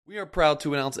We are proud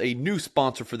to announce a new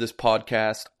sponsor for this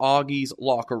podcast, Augie's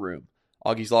Locker Room.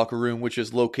 Augie's Locker Room, which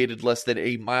is located less than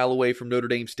a mile away from Notre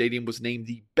Dame Stadium, was named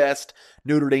the best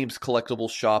Notre Dame's collectible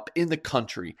shop in the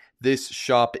country. This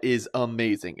shop is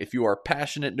amazing. If you are a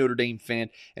passionate Notre Dame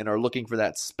fan and are looking for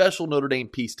that special Notre Dame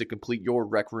piece to complete your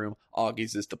rec room,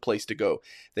 Augie's is the place to go.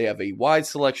 They have a wide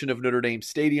selection of Notre Dame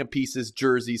stadium pieces,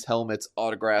 jerseys, helmets,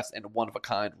 autographs, and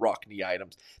one-of-a-kind Rockne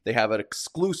items. They have an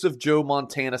exclusive Joe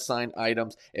Montana signed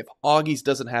items. If Augie's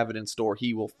doesn't have it in store,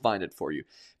 he will find it for you.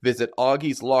 Visit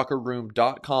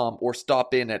augieslockerroom.com or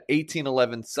stop in at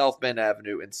 1811 South Bend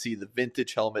Avenue and see the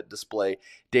vintage helmet display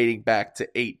dating back to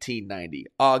 1890.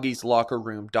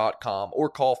 augieslockerroom.com or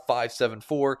call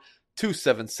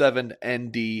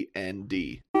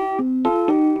 574-277-NDND.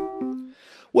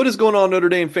 What is going on, Notre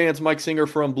Dame fans? Mike Singer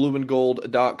from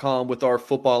blueandgold.com with our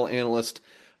football analyst,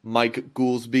 Mike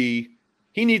Goolsby.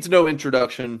 He needs no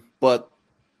introduction, but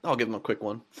I'll give him a quick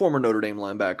one. Former Notre Dame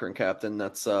linebacker and captain.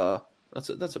 That's a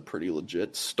pretty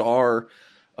legit star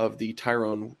of the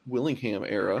Tyrone Willingham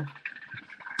era.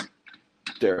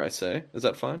 Dare I say? Is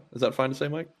that fine? Is that fine to say,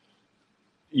 Mike?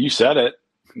 You said it.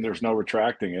 There's no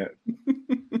retracting it.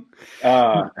 Hey,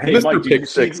 Mr. Mike, Pick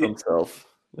Six himself.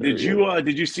 Did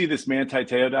you see this Manti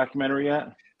Te'o documentary yet?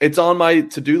 It's on my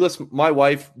to-do list. My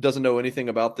wife doesn't know anything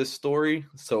about this story,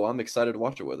 so I'm excited to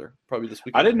watch it with her. Probably this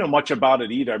weekend. I didn't know much about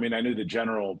it either. I mean, I knew the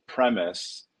general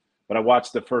premise, but I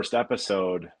watched the first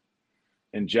episode,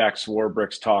 and Jack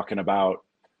Swarbrick's talking about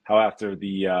how after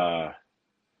the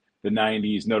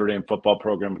 90s Notre Dame football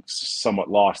program somewhat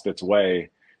lost its way,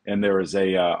 and there was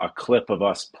a clip of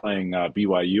us playing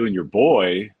BYU, and your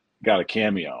boy got a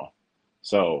cameo.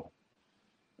 So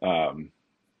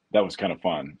that was kind of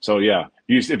fun. So, yeah,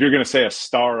 if you're going to say a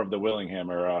star of the Willingham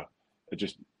era, it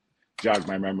just jogged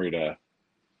my memory to,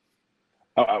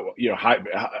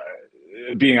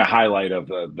 being a highlight of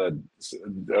of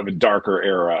a darker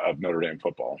era of Notre Dame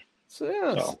football.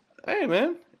 So, hey,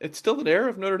 man, it's still an era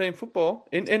of Notre Dame football.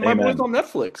 And my boy's on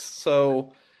Netflix,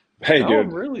 so hey,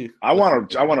 dude, really, I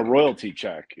want a royalty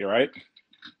check. You right?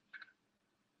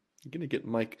 I'm gonna get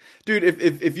Mike, dude.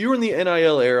 If you were in the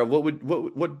NIL era,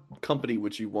 what company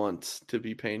would you want to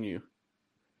be paying you?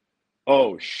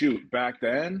 Oh shoot, back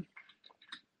then,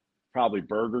 probably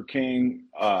Burger King.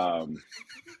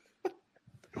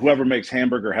 Whoever makes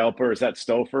Hamburger Helper, is that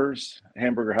Stouffer's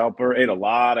Hamburger Helper? Ate a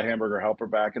lot of Hamburger Helper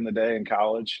back in the day in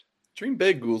college. Dream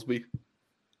big, Goolsby.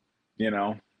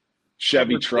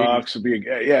 Chevy trucks would be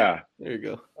yeah. There you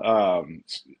go.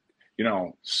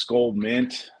 Skull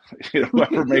Mint.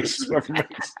 Whoever makes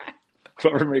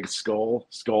Skull.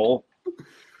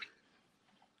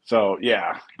 So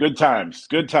yeah, good times.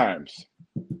 Good to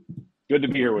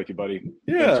be here with you, buddy.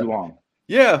 Yeah. Been too long.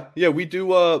 Yeah. We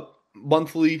do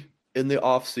monthly in the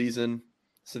off season.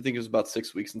 So I think it was about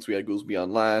 6 weeks since we had Goolsby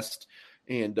on last,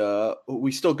 and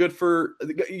we still good for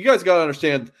you guys. Got to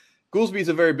understand, Goolsby's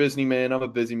a very busy man. I'm a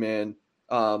busy man.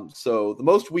 So the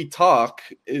most we talk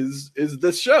is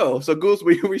this show. So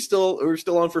Goolsby, we're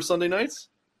still on for Sunday nights.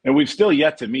 And we've still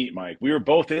yet to meet, Mike. We were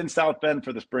both in South Bend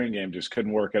for the spring game, just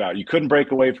couldn't work it out. You couldn't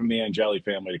break away from the Angeli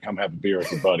family to come have a beer with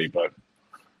your buddy, but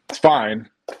it's fine.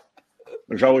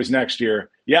 There's always next year.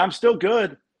 Yeah, I'm still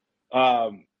good.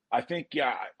 I think,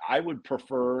 I would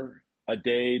prefer a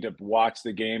day to watch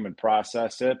the game and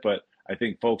process it, but I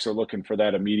think folks are looking for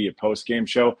that immediate post-game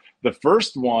show. The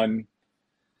first one,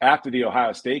 after the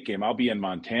Ohio State game, I'll be in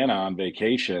Montana on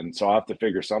vacation, so I'll have to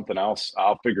figure something else.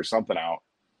 I'll figure something out.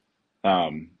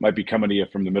 Might be coming to you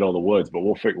from the middle of the woods, but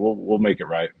we'll make it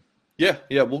right. Yeah,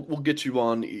 we'll get you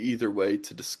on either way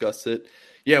to discuss it.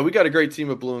 Yeah, we got a great team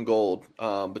of blue and gold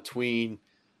between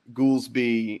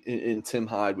Goolsby and Tim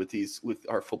Hyde with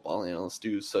our football analysts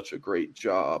do such a great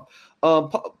job.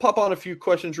 Pop on a few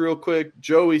questions real quick.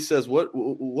 Joey says, "What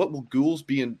will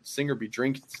Goolsby and Singer be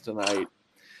drinking tonight?"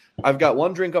 I've got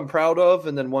one drink I'm proud of,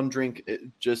 and then one drink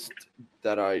just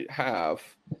that I have.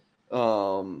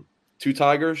 Two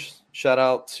Tigers. Shout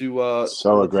out to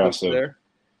so aggressive there.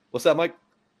 What's that, Mike?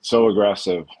 So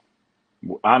aggressive,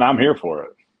 and I'm here for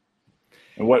it.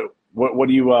 And what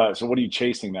do you? So what are you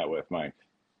chasing that with, Mike?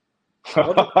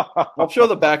 I'll show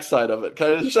the backside of it.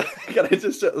 Can I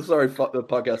just sorry, the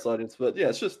podcast audience, but yeah,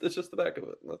 it's just the back of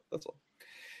it. That's all.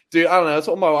 Dude, I don't know. That's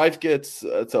what my wife gets.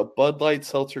 It's a Bud Light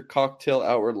Seltzer Cocktail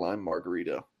Outward Lime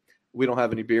Margarita. We don't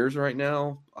have any beers right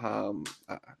now.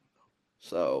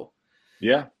 So.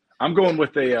 Yeah. I'm going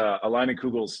with a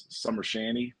Leinenkugel's Summer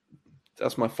Shandy.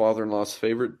 That's my father-in-law's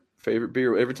favorite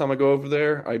beer. Every time I go over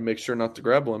there, I make sure not to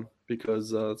grab one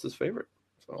because it's his favorite.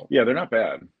 So. Yeah, they're not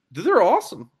bad. They're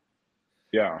awesome.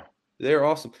 Yeah. They're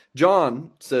awesome.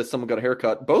 John says someone got a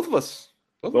haircut. Both of us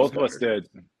did.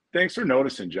 Thanks for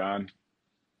noticing, John.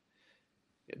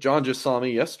 John just saw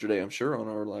me yesterday, I'm sure, on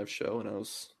our live show, and I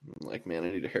was like, man,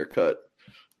 I need a haircut.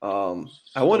 I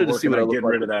Still wanted to see working what I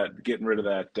on look like. getting rid of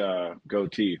that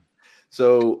goatee.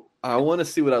 So I want to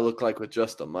see what I look like with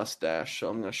just a mustache. So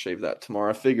I'm going to shave that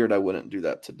tomorrow. I figured I wouldn't do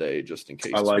that today, just in I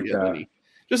case like we had that.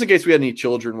 any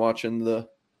children watching the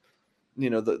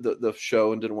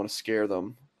show and didn't want to scare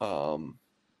them. All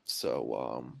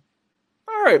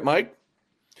right, Mike.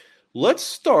 Let's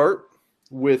start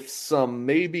with some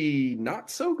maybe not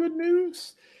so good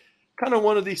news. Kind of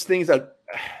one of these things that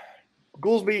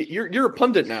Goolsby, you're a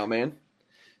pundit now, man.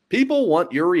 People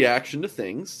want your reaction to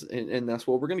things, and that's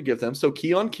what we're going to give them. So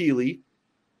Keon Keeley,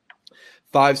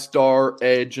 5-star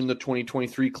edge in the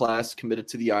 2023 class, committed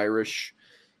to the Irish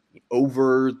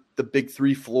over the big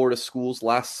three Florida schools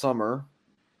last summer.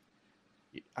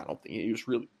 I don't think he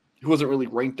wasn't really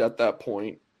ranked at that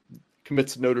point.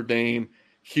 Commits to Notre Dame,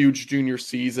 huge junior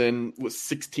season, was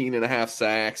 16 and a half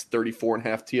sacks, 34 and a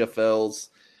half TFLs,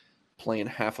 playing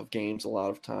half of games a lot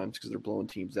of times because they're blowing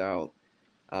teams out.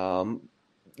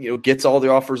 Gets all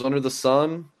the offers under the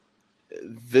sun,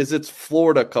 visits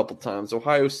Florida a couple times,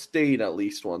 Ohio State at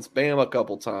least once, Bama a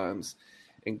couple times,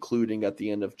 including at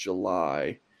the end of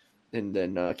July. And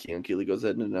then Keon Keeley goes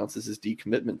ahead and announces his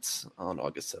decommitments on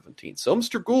August 17th. So,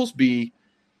 Mr. Goolsby,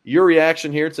 your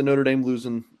reaction here to Notre Dame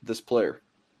losing this player?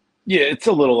 Yeah, it's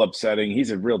a little upsetting.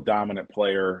 He's a real dominant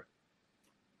player.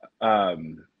 My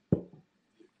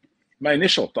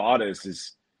initial thought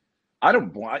is I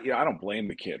don't blame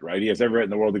the kid, right? He has every right in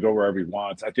the world to go wherever he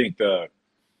wants. I think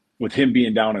with him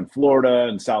being down in Florida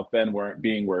and South Bend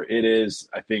where it is,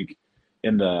 I think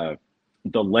in the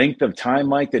length of time,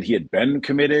 Mike, that he had been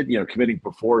committed, committing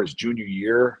before his junior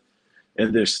year,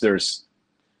 and there's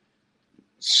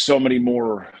so many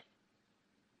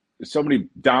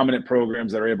dominant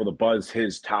programs that are able to buzz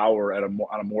his tower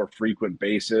on a more frequent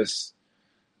basis,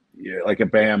 like a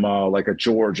Bama, like a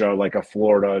Georgia, like a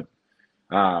Florida.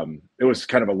 It was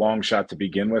kind of a long shot to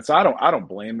begin with, so I don't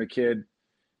blame the kid.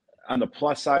 On the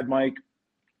plus side, Mike,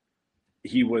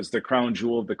 he was the crown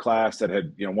jewel of the class that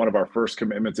had, one of our first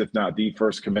commitments, if not the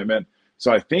first commitment.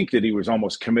 So I think that he was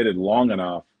almost committed long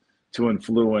enough to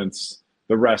influence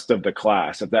the rest of the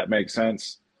class, if that makes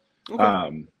sense.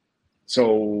 Okay.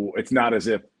 So it's not as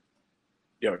if,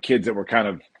 kids that were kind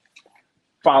of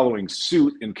following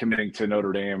suit and committing to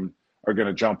Notre Dame are going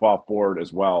to jump off board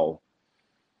as well.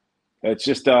 It's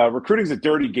just recruiting's a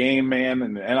dirty game, man,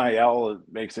 and the NIL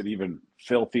makes it even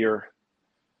filthier.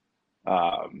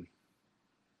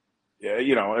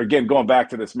 Again, going back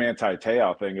to this Manti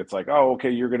Te'o thing, it's like, oh, okay,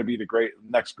 you're going to be the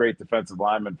next great defensive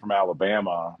lineman from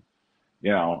Alabama. I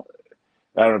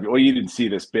don't know. Well, you didn't see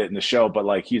this bit in the show, but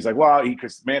like he's like, well,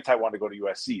 because Manti wanted to go to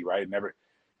USC, right?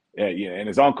 And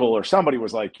his uncle or somebody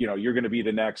was like, you're going to be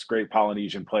the next great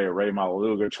Polynesian player, Ray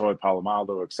Malaluga, Troy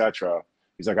Polamalu, etc.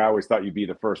 He's like, I always thought you'd be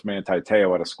the first Manti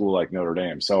Te'o at a school like Notre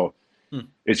Dame. So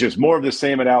it's just more of the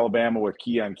same at Alabama with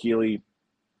Keon Keeley.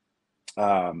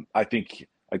 I think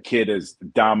a kid as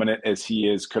dominant as he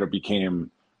is could have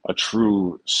became a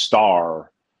true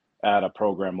star at a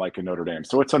program like a Notre Dame.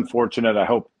 So it's unfortunate. I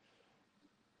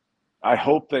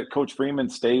hope that Coach Freeman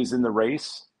stays in the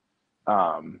race.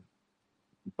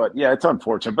 But yeah, it's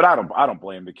unfortunate, but I don't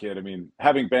blame the kid. I mean,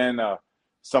 having been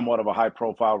somewhat of a high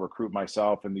profile recruit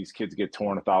myself, and these kids get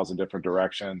torn 1,000 different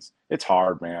directions, it's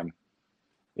hard, man.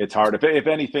 It's hard. If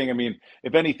anything,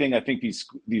 I think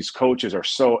these coaches are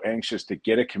so anxious to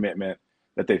get a commitment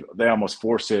that they almost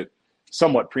force it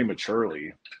somewhat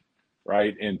prematurely,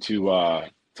 right? And to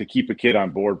keep a kid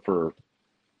on board for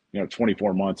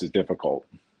 24 months is difficult.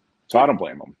 So I don't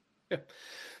blame them. Yeah.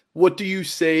 What do you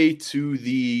say to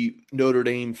the Notre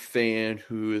Dame fan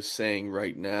who is saying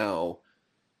right now,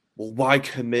 well, why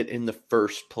commit in the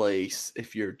first place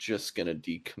if you're just going to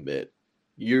decommit?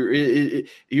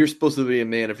 You're supposed to be a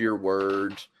man of your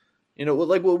word.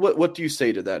 What do you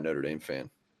say to that Notre Dame fan?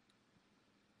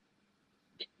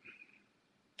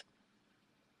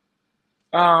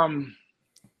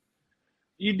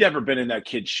 You've never been in that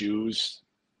kid's shoes.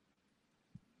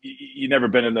 You never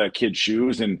been in that kid's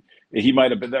shoes, and he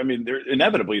might have been. I mean,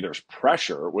 inevitably there's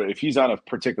pressure if he's on a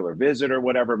particular visit or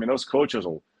whatever. I mean, those coaches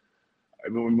will. I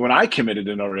mean, when I committed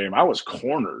to Notre Dame, I was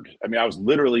cornered. I mean, I was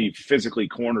literally physically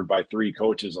cornered by 3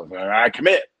 coaches. I was like, I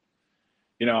commit,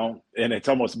 and it's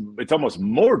almost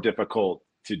more difficult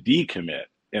to decommit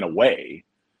in a way.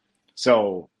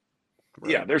 So,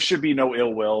 right. Yeah, there should be no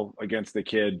ill will against the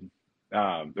kid.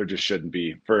 There just shouldn't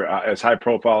be. For as high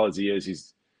profile as he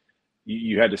is,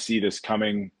 you had to see this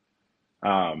coming.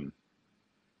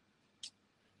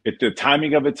 If the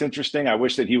timing of it's interesting, I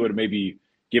wish that he would have maybe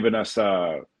given us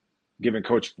giving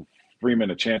Coach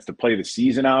Freeman a chance to play the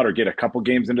season out or get a couple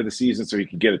games into the season so he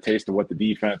could get a taste of what the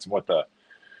defense and what the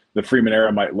Freeman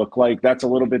era might look like. That's a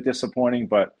little bit disappointing,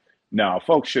 but no,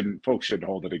 folks shouldn't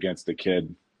hold it against the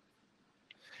kid.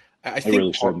 I think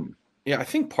really shouldn't. Yeah, I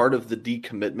think part of the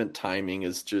decommitment timing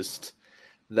is just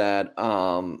that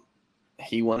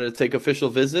he wanted to take official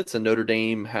visits, and Notre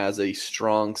Dame has a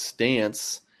strong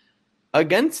stance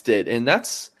against it. And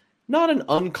that's not an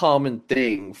uncommon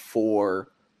thing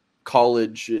for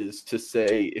colleges to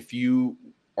say, if you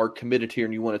are committed here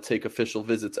and you want to take official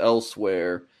visits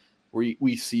elsewhere,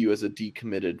 we see you as a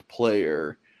decommitted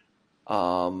player.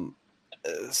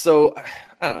 So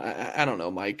I don't know,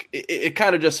 Mike. It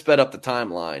kind of just sped up the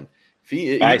timeline.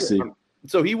 I see.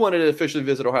 So he wanted to officially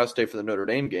visit Ohio State for the Notre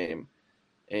Dame game.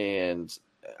 And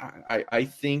I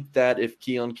think that if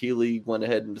Keon Keeley went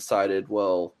ahead and decided,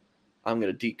 well, I'm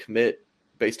going to decommit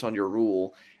based on your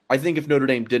rule, I think if Notre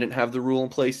Dame didn't have the rule in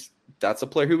place, that's a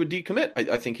player who would decommit.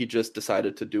 I think he just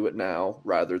decided to do it now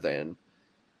rather than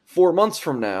 4 months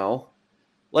from now.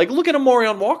 Like, look at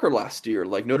Amorion Walker last year.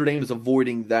 Like, Notre Dame is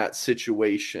avoiding that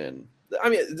situation. I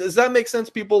mean, does that make sense,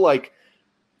 people? Like,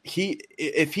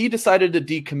 if he decided to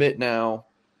decommit now,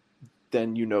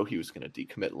 then you know he was going to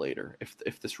decommit later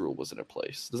if this rule wasn't in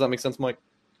place. Does that make sense, Mike?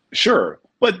 Sure.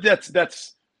 But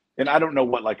that's and I don't know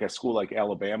what like a school like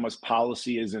Alabama's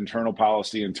policy is, internal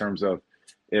policy, in terms of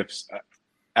if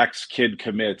X kid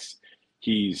commits,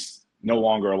 he's no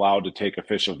longer allowed to take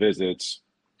official visits,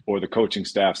 or the coaching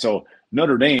staff. So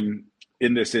Notre Dame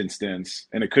in this instance,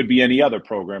 and it could be any other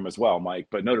program as well, Mike,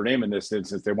 but Notre Dame in this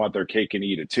instance, they want their cake and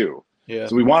eat it too. Yeah.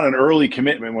 So we want an early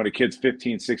commitment when a kid's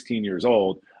 15, 16 years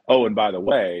old. Oh, and by the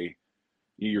way,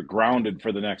 you're grounded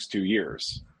for the next 2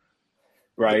 years,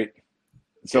 right?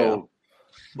 So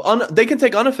they can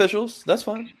take unofficials. That's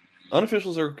fine.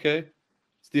 Unofficials are okay.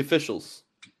 It's the officials.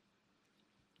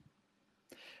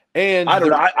 And I don't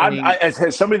know.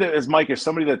 As somebody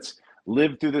that's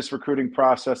lived through this recruiting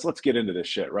process, let's get into this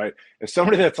shit, right? As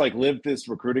somebody that's like lived this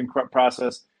recruiting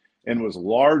process and was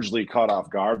largely caught off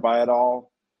guard by it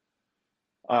all,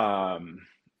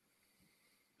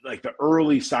 like the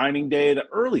early signing day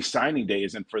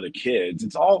isn't for the kids.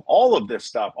 It's all of this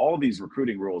stuff, all of these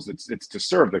recruiting rules. It's to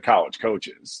serve the college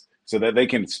coaches so that they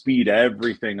can speed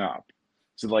everything up.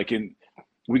 So like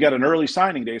we got an early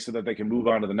signing day so that they can move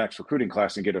on to the next recruiting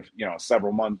class and get a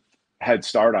several month head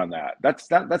start on that. That's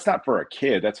not for a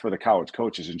kid. That's for the college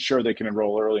coaches. And sure, they can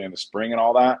enroll early in the spring and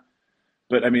all that.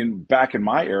 But I mean, back in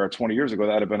my era, 20 years ago,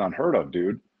 that'd have been unheard of,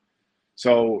 dude.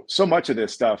 So much of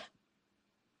this stuff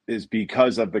is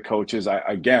because of the coaches.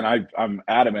 I'm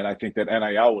adamant. I think that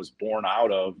NIL was born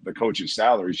out of the coaches'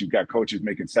 salaries. You've got coaches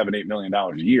making $7-8 million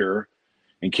a year,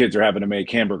 and kids are having to make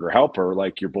hamburger helper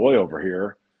like your boy over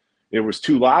here. It was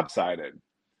too lopsided.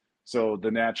 So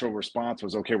the natural response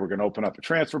was, okay, we're going to open up a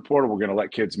transfer portal. We're going to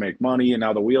let kids make money, and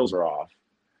now the wheels are off.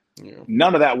 Yeah.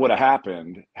 None of that would have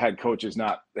happened had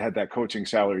that coaching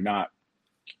salary not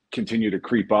continue to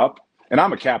creep up. And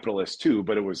I'm a capitalist too,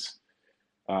 but it was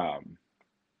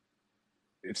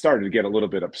it started to get a little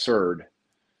bit absurd.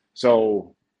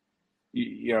 So,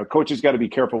 coaches got to be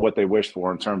careful what they wish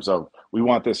for in terms of, we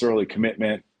want this early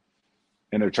commitment,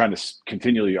 and they're trying to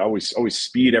continually always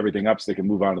speed everything up so they can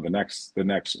move on to the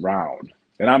next round.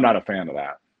 And I'm not a fan of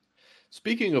that.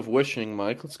 Speaking of wishing,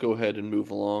 Mike, let's go ahead and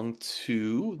move along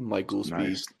to Mike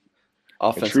Goolsby's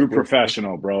offensive. A true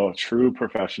professional, bro. A true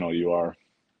professional you are.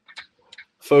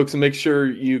 Folks, make sure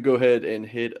you go ahead and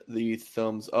hit the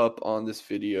thumbs up on this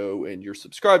video, and you're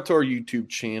subscribed to our YouTube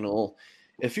channel.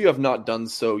 If you have not done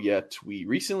so yet, we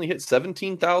recently hit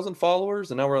 17,000 followers,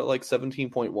 and now we're at like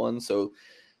 17.1. So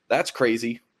that's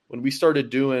crazy.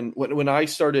 When I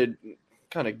started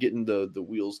kind of getting the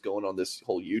wheels going on this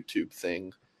whole YouTube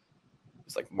thing,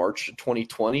 it's like March of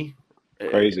 2020.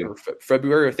 Crazy. Or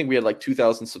February, I think we had like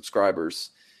 2,000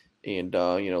 subscribers. And,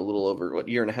 a little over,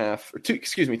 year and a half, or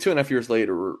 2.5 years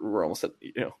later, we're almost at,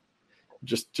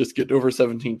 just getting over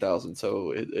 17,000.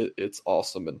 So it's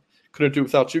awesome, and couldn't do it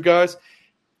without you guys.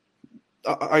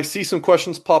 I see some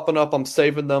questions popping up. I'm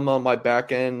saving them on my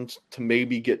back end to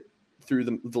maybe get through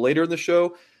them later in the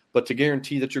show. But to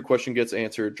guarantee that your question gets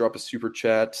answered, drop a super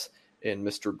chat, and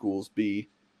Mr. Goolsby,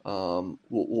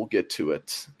 we'll get to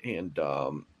it. And,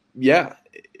 yeah.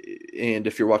 And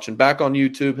if you're watching back on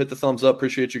YouTube, hit the thumbs up.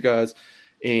 Appreciate you guys.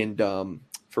 And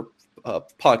for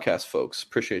podcast folks,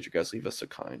 appreciate you guys. Leave us a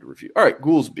kind review. All right,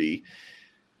 Goolsby,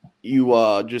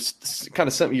 you just kind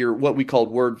of sent me your what we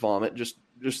called word vomit. Just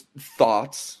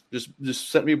thoughts. Just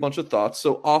sent me a bunch of thoughts.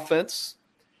 So offense.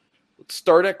 Let's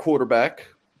start at quarterback.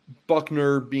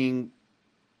 Buckner being,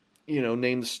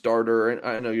 named the starter. And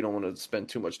I know you don't want to spend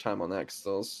too much time on that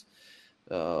because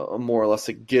more or less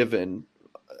a given.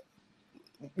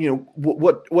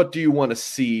 What do you want to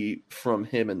see from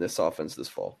him in this offense this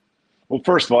fall? Well,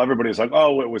 first of all, everybody's like,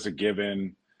 oh, it was a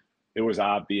given. It was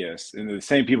obvious. And the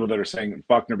same people that are saying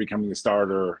Buckner becoming the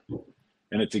starter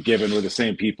and it's a given were the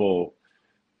same people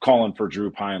calling for Drew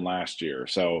Pine last year.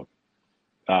 So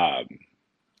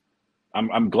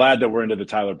I'm glad that we're into the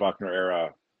Tyler Buckner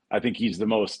era. I think he's the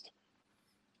most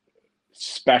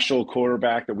special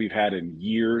quarterback that we've had in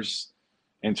years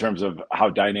in terms of how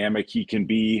dynamic he can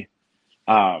be.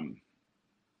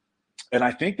 And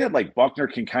I think that like Buckner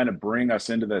can kind of bring us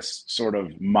into this sort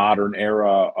of modern era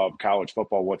of college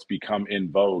football, what's become in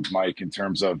vogue, Mike, in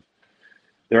terms of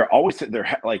they're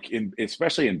like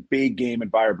especially in big game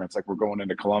environments, like we're going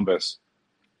into Columbus,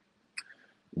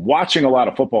 watching a lot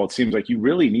of football. It seems like you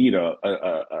really need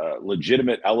a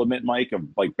legitimate element, Mike, of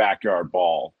like backyard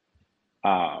ball,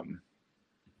 a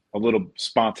little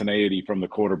spontaneity from the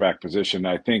quarterback position.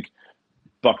 I think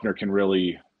Buckner can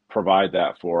really provide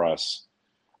that for us.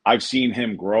 I've seen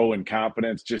him grow in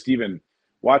confidence. Just even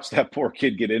watch that poor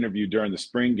kid get interviewed during the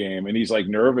spring game, and he's like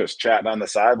nervous chatting on the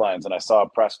sidelines. And I saw a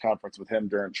press conference with him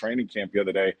during training camp the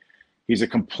other day. He's a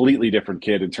completely different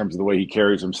kid in terms of the way he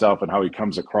carries himself and how he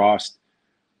comes across.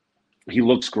 He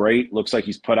looks great. Looks like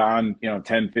he's put on,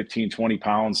 10, 15, 20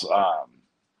 pounds,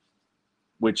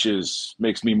 which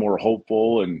makes me more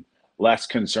hopeful and less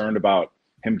concerned about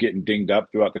him getting dinged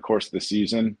up throughout the course of the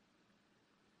season.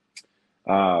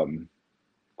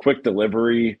 Quick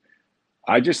delivery.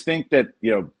 I just think that,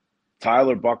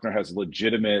 Tyler Buckner has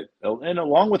legitimate, and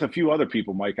along with a few other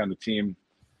people, Mike, on the team,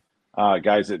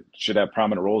 guys that should have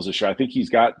prominent roles this year, I think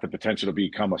he's got the potential to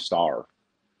become a star.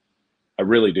 I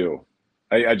really do.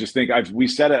 I just think I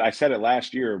said it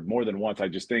last year more than once. I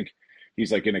just think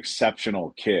he's like an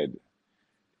exceptional kid.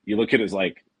 You look at his,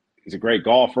 like, he's a great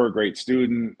golfer, great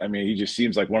student. I mean, he just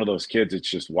seems like one of those kids that's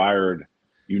just wired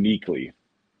uniquely.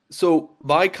 So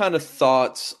my kind of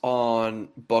thoughts on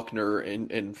Buckner,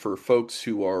 and for folks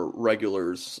who are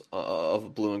regulars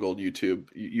of Blue and Gold YouTube,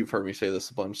 you've heard me say this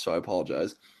a bunch, so I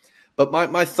apologize. But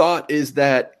my thought is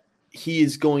that he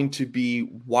is going to be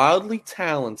wildly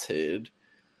talented,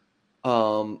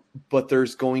 but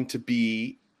there's going to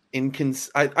be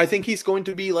I think he's going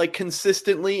to be like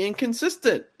consistently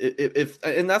inconsistent.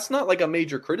 And that's not like a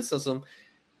major criticism.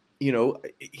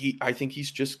 I think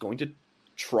he's just going to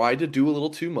try to do a little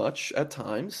too much at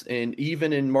times. And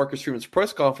even in Marcus Freeman's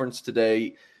press conference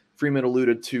today, Freeman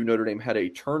alluded to Notre Dame had a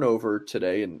turnover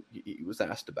today, and he was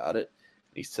asked about it.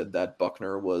 He said that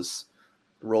Buckner was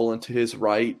rolling to his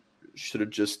right, should have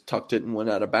just tucked it and went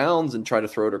out of bounds and tried to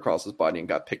throw it across his body and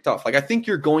got picked off. Like, I think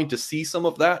you're going to see some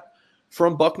of that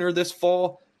from Buckner this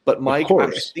fall. But Mike,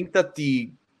 I think that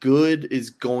the good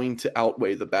is going to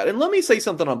outweigh the bad. And let me say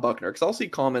something on Buckner, because I'll see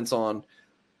comments on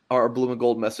our Blue and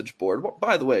Gold message board.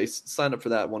 By the way, sign up for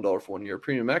that $1 for 1 year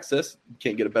premium access. You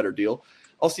can't get a better deal.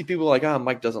 I'll see people like,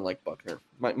 Mike doesn't like Buckner.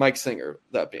 Mike Singer,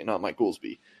 that being, not Mike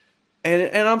Goolsby.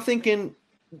 And I'm thinking,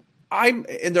 and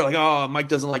they're like, Mike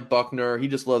doesn't like Buckner. He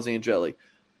just loves Angeli.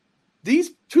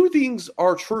 These two things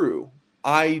are true.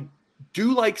 I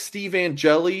do like Steve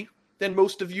Angeli than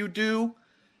most of you do.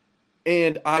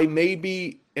 And I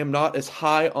maybe am not as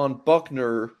high on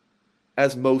Buckner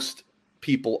as most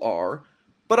people are.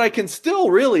 But I can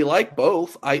still really like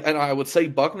both. I would say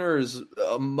Buckner is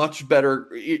a much better.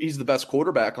 He's the best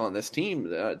quarterback on this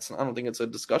team. I don't think it's a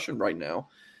discussion right now.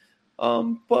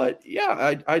 But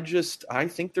yeah, I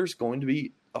think there's going to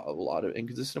be a lot of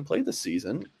inconsistent play this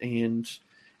season, and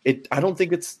I don't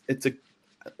think it's going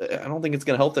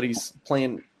to help that he's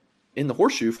playing in the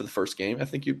horseshoe for the first game. I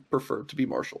think you'd prefer to be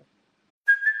Marshall.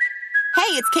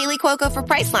 Hey, it's Kaylee Cuoco for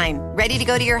Priceline. Ready to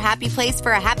go to your happy place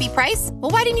for a happy price?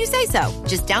 Well, why didn't you say so?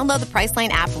 Just download the Priceline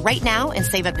app right now and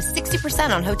save up to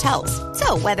 60% on hotels.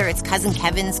 So whether it's Cousin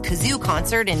Kevin's Kazoo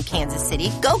Concert in Kansas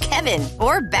City, go Kevin,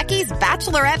 or Becky's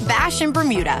Bachelorette Bash in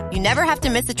Bermuda, you never have to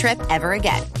miss a trip ever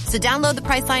again. So download the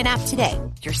Priceline app today.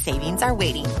 Your savings are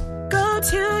waiting. Go to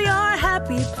your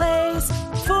happy place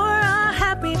for a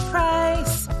happy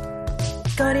price.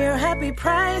 Go to your happy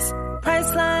price,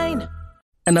 Priceline.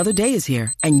 Another day is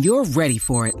here, and you're ready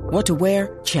for it. What to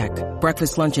wear? Check.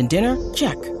 Breakfast, lunch, and dinner?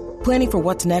 Check. Planning for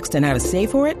what's next and how to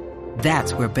save for it?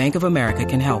 That's where Bank of America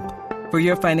can help. For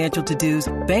your financial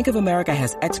to-dos, Bank of America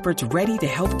has experts ready to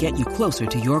help get you closer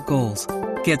to your goals.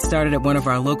 Get started at one of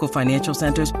our local financial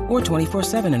centers or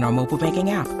 24/7 in our mobile banking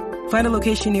app. Find a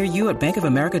location near you at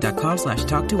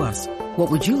bankofamerica.com/talktous. What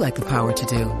would you like the power to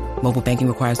do? Mobile banking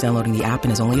requires downloading the app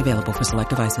and is only available for select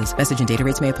devices. Message and data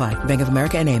rates may apply. Bank of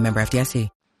America N.A., member FDIC.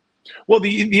 Well,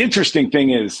 the interesting thing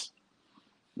is,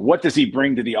 what does he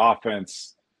bring to the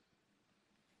offense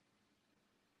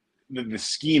the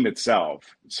scheme itself.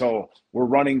 So we're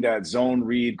running that zone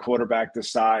read, quarterback to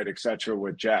side, et cetera,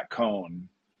 with Jack Cohn.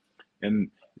 And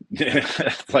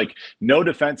like no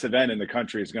defensive end in the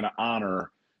country is going to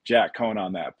honor Jack Cohn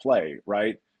on that play,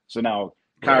 right? So now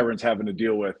Kyron's having to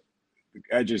deal with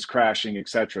edges crashing, et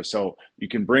cetera. So you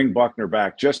can bring Buckner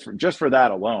back just for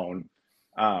that alone.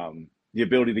 The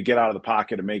ability to get out of the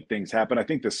pocket and make things happen. I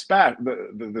think the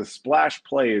splash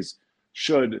plays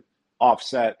should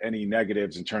offset any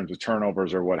negatives in terms of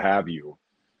turnovers or what have you.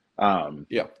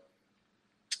 Yeah.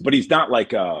 But he's not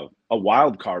like a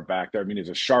wild card back there. I mean, he's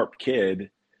a sharp kid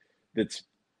that's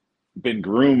been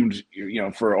groomed,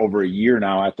 for over a year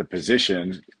now at the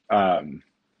position.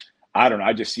 I don't know.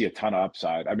 I just see a ton of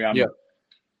upside. I mean,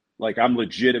 I'm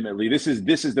legitimately, this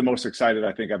is the most excited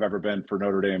I think I've ever been for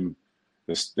Notre Dame,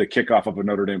 the kickoff of a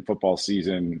Notre Dame football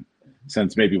season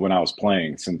since maybe when I was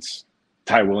playing, since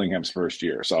Ty Willingham's first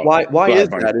year. So why is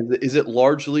that? Is it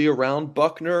largely around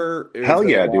Buckner? Hell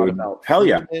yeah, dude. Hell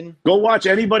yeah. Go watch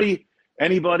anybody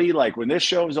like when this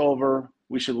show's over,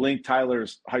 we should link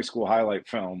Tyler's high school highlight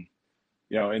film,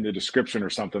 in the description or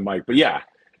something, Mike. But yeah,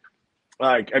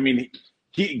 like, I mean,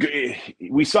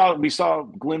 we saw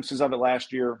glimpses of it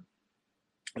last year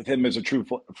with him as a true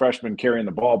freshman carrying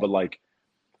the ball, but like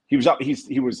he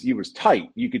was tight.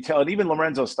 You could tell it. Even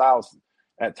Lorenzo Styles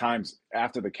at times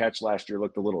after the catch last year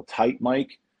looked a little tight,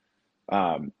 Mike.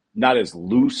 Not as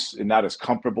loose and not as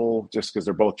comfortable just because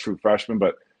they're both true freshmen.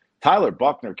 But Tyler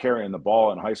Buckner carrying the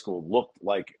ball in high school looked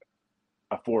like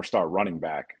a 4-star running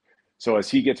back. So as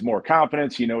he gets more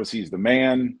confidence, he knows he's the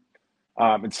man.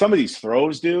 And some of these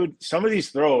throws, dude,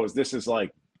 this is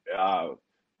like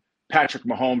Patrick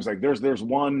Mahomes. Like there's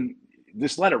one,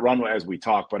 just let it run as we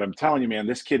talk. But I'm telling you, man,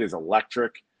 this kid is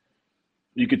electric.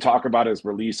 You could talk about his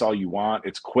release all you want.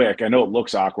 It's quick. I know it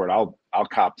looks awkward. I'll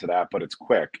cop to that, but it's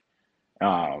quick.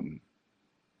 And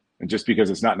just because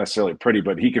it's not necessarily pretty,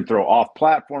 but he can throw off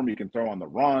platform. He can throw on the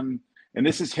run. And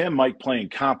this is him, Mike, playing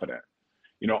confident.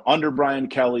 Under Brian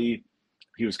Kelly,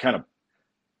 he was kind of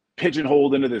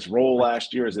pigeonholed into this role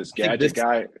last year as this gadget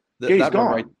guy. He's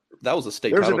gone. Right, that was a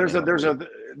state title.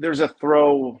 There's a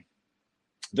throw.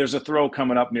 There's a throw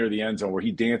coming up near the end zone where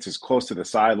he dances close to the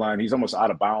sideline. He's almost out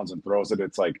of bounds and throws it.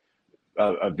 It's like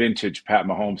a vintage Pat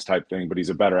Mahomes type thing, but he's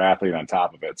a better athlete on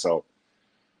top of it. So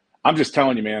I'm just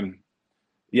telling you, man.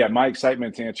 Yeah, my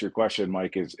excitement to answer your question,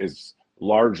 Mike, is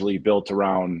largely built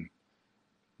around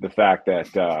the fact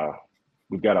that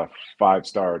we've got a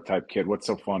 5-star type kid. What's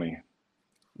so funny?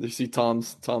 You see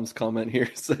Tom's comment here.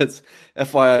 It says,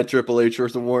 FYI, Triple H,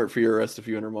 where's the warrant for your arrest if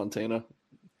you enter Montana?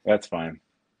 That's fine.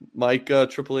 Mike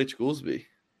Triple H Goolsby.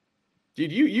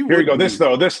 Dude, you here you go. This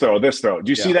throw. Do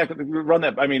you see that? Run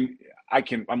that. I mean,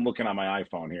 I'm looking on my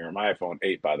iPhone here. My iPhone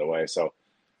 8, by the way. So,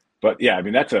 but yeah, I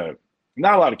mean, that's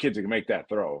not a lot of kids that can make that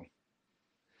throw.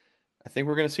 I think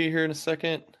we're going to see here in a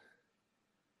second.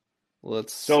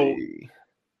 Let's see.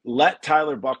 Let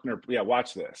Tyler Buckner. Yeah,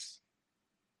 watch this.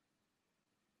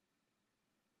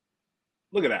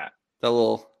 Look at that. That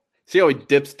little. See how he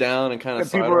dips down and kind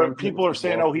of. People are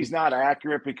saying, "Oh, he's not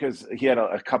accurate because he had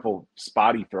a couple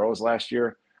spotty throws last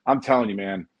year." I'm telling you,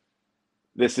 man,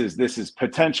 this is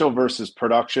potential versus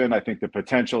production. I think the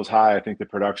potential is high. I think the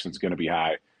production is going to be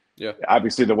high. Yeah.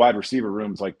 Obviously, the wide receiver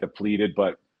room's like depleted,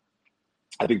 but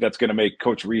I think that's going to make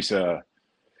Coach Risa.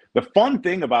 The fun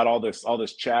thing about all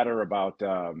this chatter about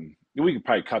we could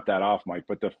probably cut that off, Mike,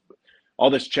 but all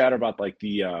this chatter about like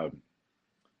the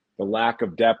lack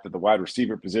of depth at the wide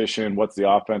receiver position, what's the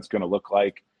offense going to look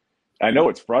like? I know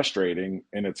it's frustrating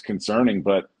and it's concerning,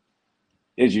 but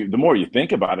the more you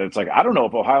think about it, it's like, I don't know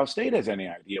if Ohio State has any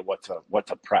idea what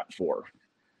to prep for.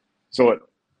 So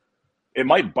it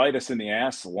might bite us in the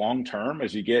ass long term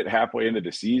as you get halfway into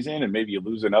the season and maybe you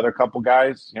lose another couple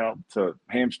guys, to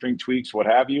hamstring tweaks, what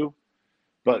have you.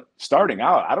 But starting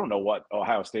out, I don't know what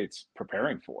Ohio State's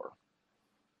preparing for.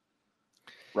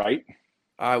 Right?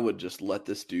 I would just let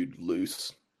this dude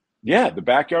loose. Yeah, the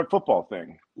backyard football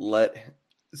thing.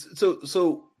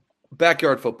 So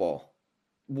backyard football.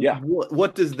 Yeah.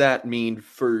 What does that mean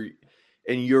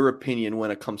in your opinion,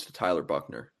 when it comes to Tyler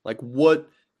Buckner? Like, what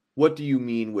do you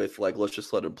mean with like, let's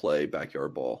just let him play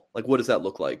backyard ball? Like, what does that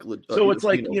look like? So it's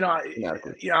like,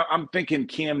 I'm thinking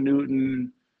Cam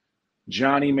Newton,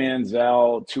 Johnny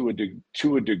Manziel to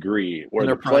a degree, where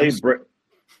the play.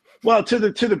 Well,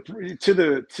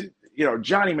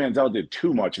 Johnny Manziel did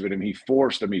too much of it, and he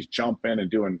forced him. He's jumping and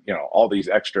doing, all these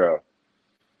extra.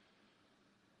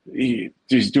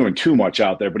 He's doing too much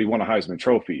out there, but he won a Heisman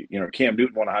Trophy. Cam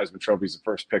Newton won a Heisman Trophy. He's the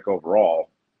first pick overall.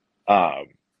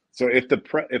 So if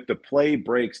the play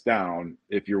breaks down,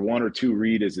 if your 1 or 2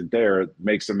 read isn't there,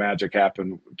 make some magic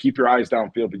happen. Keep your eyes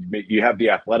downfield, but you have the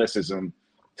athleticism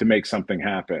to make something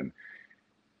happen.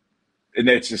 And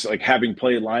it's just like having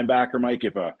played linebacker, Mike.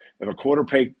 If a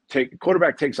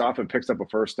quarterback takes off and picks up a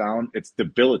first down, it's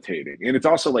debilitating, and it's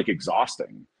also like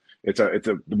exhausting. It's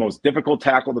the most difficult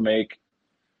tackle to make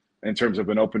in terms of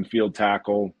an open field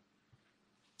tackle.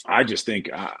 I just think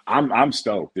I'm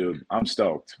stoked, dude. I'm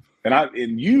stoked.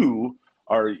 And you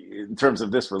are, in terms of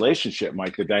this relationship,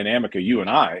 Mike, the dynamic of you and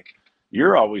I,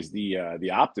 you're always the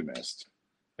optimist,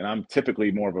 and I'm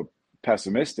typically more of a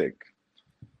pessimistic,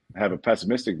 have a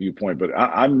pessimistic viewpoint. But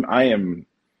I am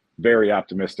very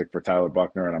optimistic for Tyler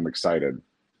Buchner, and I'm excited.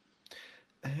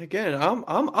 Again, I'm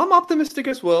optimistic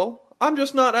as well. I'm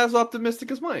just not as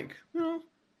optimistic as Mike. You know.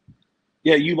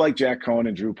 Yeah, you like Jack Cohen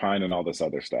and Drew Pine and all this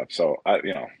other stuff. So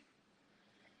Yeah,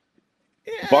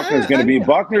 Buckner's going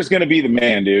to be the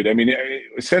man, dude. I mean,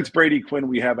 since Brady Quinn,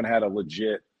 we haven't had a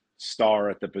legit star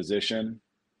at the position,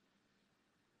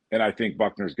 and I think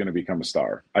Buckner's going to become a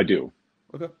star. I do.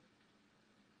 Okay.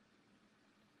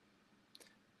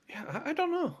 Yeah, I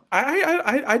don't know.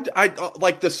 I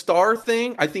like the star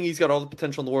thing. I think he's got all the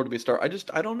potential in the world to be a star.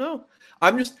 I don't know.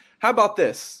 How about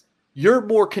this? You're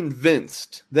more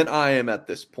convinced than I am at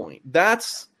this point.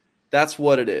 That's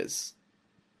what it is.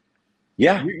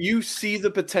 Yeah. You see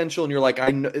the potential and you're like,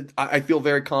 I feel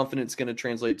very confident it's going to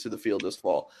translate to the field this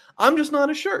fall. I'm just not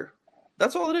as sure.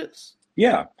 That's all it is.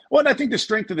 Yeah. Well, and I think the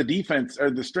strength of the defense, or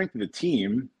the strength of the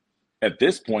team at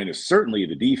this point, is certainly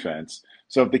the defense.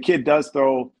 So if the kid does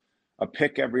throw a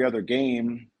pick every other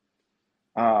game,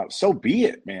 so be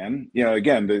it, man. You know,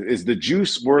 again, is the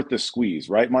juice worth the squeeze,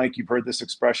 right, Mike? You've heard this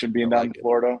expression being down in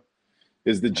Florida.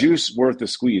 Is the juice worth the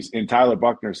squeeze? In Tyler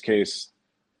Buchner's case,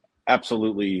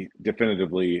 absolutely,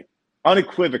 definitively,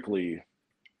 unequivocally,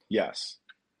 yes.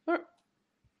 All right.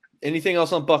 Anything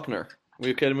else on Buchner?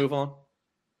 We okay to move on?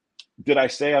 Did I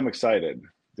say I'm excited?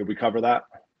 Did we cover that?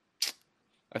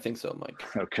 I think so, Mike.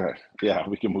 Okay. Yeah,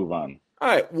 we can move on. All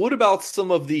right. What about some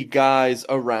of the guys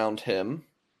around him?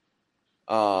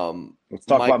 Let's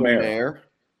talk Michael about Mayer.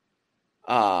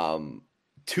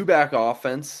 Two-back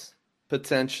offense,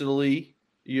 potentially.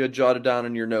 You had jotted down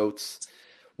in your notes.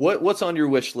 What's on your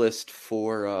wish list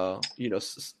for,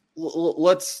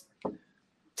 let's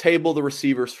table the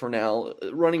receivers for now.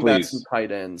 Running backs and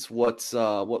tight ends. What's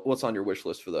on your wish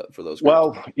list for those guys?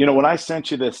 Well, when I sent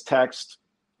you this text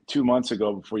 2 months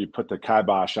ago before you put the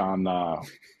kibosh on,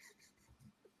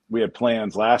 we had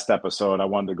plans last episode. I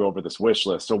wanted to go over this wish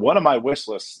list. So one of my wish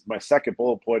lists, my second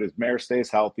bullet point is Mayer stays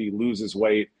healthy, loses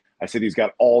weight. I said he's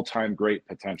got all-time great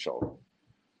potential.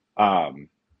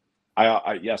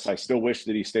 Yes, I still wish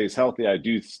that he stays healthy. I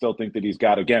do still think that he's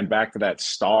got, again, back to that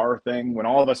star thing. When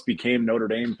all of us became Notre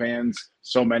Dame fans,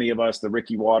 so many of us, the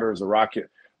Ricky Waters, the Rocket,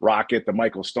 the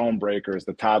Michael Stonebreakers,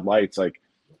 the Todd Lights, like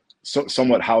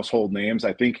somewhat household names.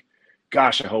 I think,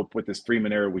 gosh, I hope with this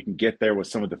Freeman era we can get there with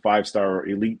some of the five-star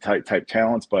elite type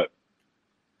talents. But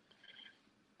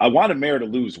I wanted Mayer to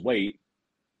lose weight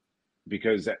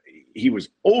because he was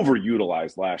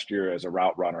overutilized last year as a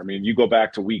route runner. I mean, you go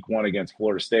back to week 1 against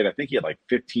Florida State, I think he had like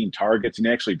 15 targets and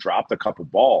he actually dropped a couple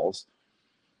balls.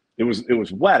 It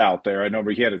was wet out there. I know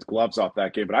he had his gloves off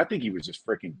that game, but I think he was just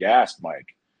freaking gassed,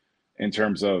 Mike, in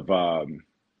terms of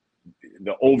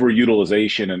the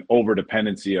overutilization and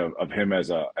overdependency of him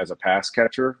as a pass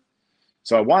catcher.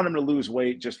 So I want him to lose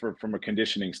weight just from a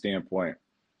conditioning standpoint.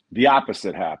 The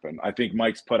opposite happened. I think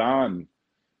Mike's put on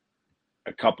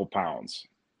a couple pounds,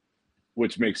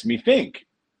 which makes me think,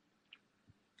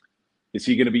 is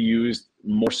he going to be used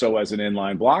more so as an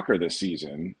inline blocker this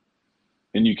season?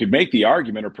 And you could make the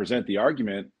argument or present the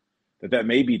argument that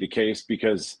may be the case,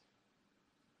 because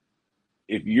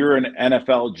if you're an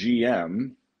NFL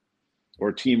GM or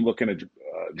a team looking to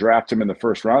draft him in the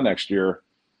first round next year,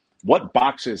 what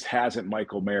boxes hasn't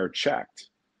Michael Mayer checked?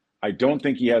 I don't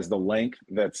think he has the length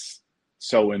that's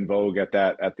so in vogue at the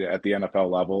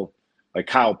NFL level. Like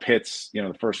Kyle Pitts,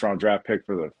 the first round draft pick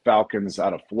for the Falcons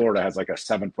out of Florida, has like a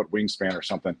 7-foot wingspan or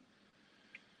something.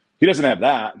 He doesn't have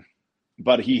that,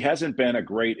 but he hasn't been a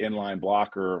great inline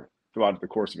blocker throughout the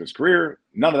course of his career.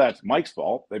 None of that's Mike's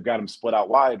fault. They've got him split out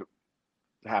wide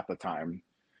half the time.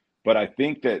 But I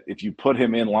think that if you put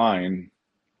him in line,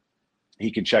 he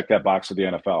can check that box for the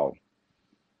NFL.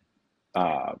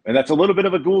 And that's a little bit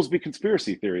of a Goolsby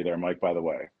conspiracy theory there, Mike, by the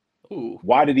way. Ooh.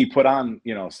 Why did he put on,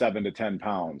 7 to 10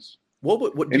 pounds?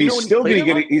 What and he's still going to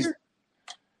get it. If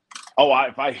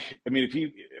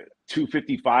he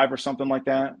 255 or something like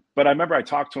that. But I remember I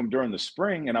talked to him during the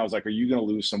spring and I was like, are you going to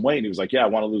lose some weight? And he was like, yeah, I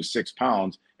want to lose 6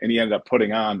 pounds. And he ended up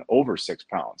putting on over 6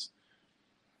 pounds.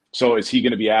 So is he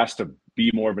going to be asked to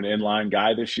be more of an inline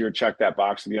guy this year, check that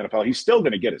box in the NFL? He's still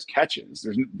going to get his catches.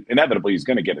 Inevitably he's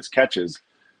going to get his catches.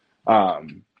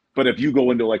 But if you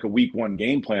go into like a week one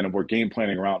game plan and we're game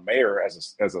planning around Mayer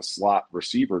as a slot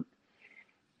receiver,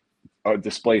 a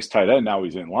displaced tight end, now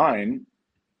he's in line,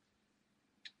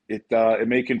 it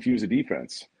may confuse the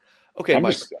defense. Okay,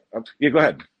 Mike. Yeah, go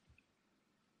ahead.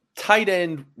 Tight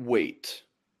end weight.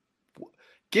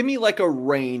 Give me like a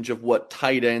range of what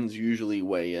tight ends usually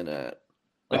weigh in at.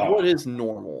 Like what is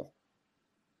normal?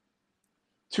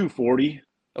 240.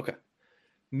 Okay.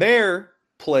 Mayer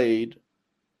played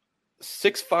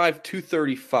 6'5",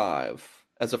 235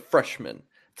 as a freshman.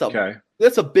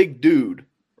 That's a big dude,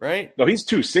 right? No, he's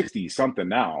 260 something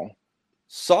now.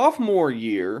 Sophomore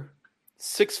year,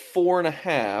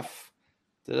 6'4.5".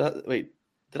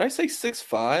 Did I say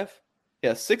 6'5"?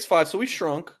 Yeah, 6'5", so we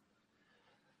shrunk.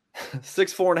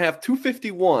 6'4.5",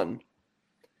 251.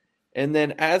 And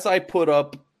then as I put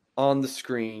up on the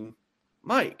screen,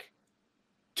 Mike,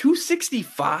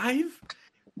 265?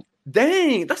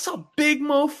 Dang, that's a big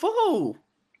mofo.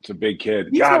 It's a big kid.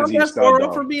 He's God, not is he that stud, far though.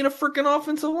 off from being a freaking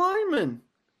offensive lineman.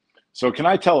 So can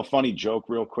I tell a funny joke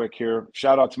real quick here?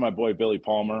 Shout out to my boy Billy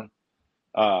Palmer,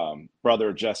 brother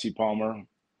of Jesse Palmer.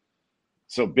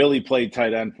 So Billy played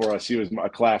tight end for us. He was a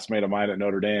classmate of mine at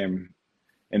Notre Dame.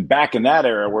 And back in that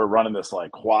era, we're running this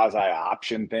like quasi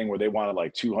option thing where they wanted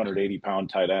like 280-pound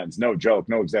tight ends. No joke,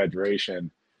 no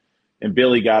exaggeration. And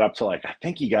Billy got up to like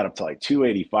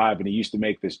 285. And he used to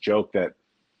make this joke that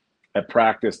at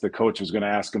practice, the coach was going to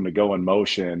ask him to go in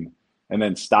motion and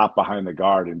then stop behind the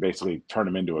guard and basically turn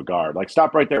him into a guard. Like,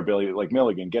 stop right there, Billy. Like,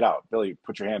 Milligan, get out. Billy,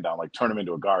 put your hand down. Like, turn him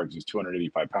into a guard because he's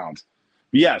 285 pounds.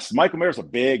 But yes, Michael Mayer's a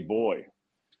big boy.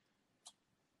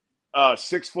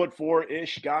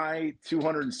 6'4" guy,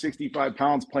 265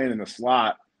 pounds playing in the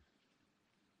slot.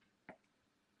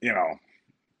 You know,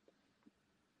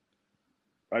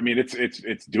 I mean, it's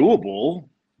doable,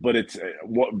 but it's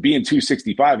being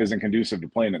 265 isn't conducive to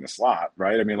playing in the slot,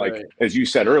 right? I mean, like, as you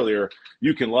said earlier,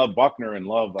 you can love Buckner and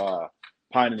love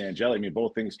Pine and Angeli. I mean,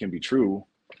 both things can be true,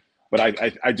 but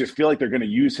I just feel like they're going to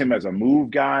use him as a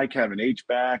move guy, kind of an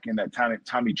H-back in that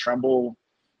Tommy Tremble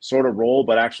sort of role,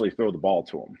 but actually throw the ball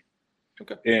to him.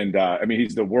 Okay. And, I mean,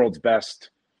 he's the world's best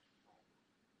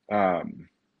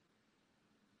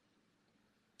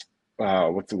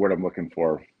what's the word I'm looking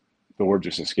for? The word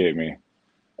just escaped me.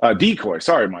 Decoy.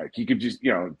 Sorry, Mike. You could just,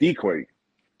 decoy.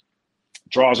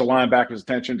 Draws a linebacker's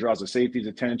attention, draws a safety's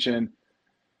attention.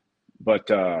 But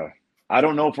I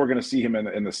don't know if we're going to see him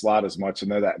in the slot as much.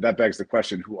 And that begs the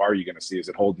question, who are you going to see? Is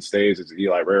it Holden Stays? Is it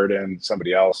Eli Raridan?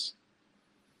 Somebody else?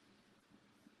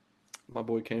 My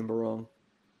boy came wrong.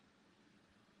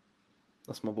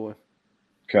 That's my boy.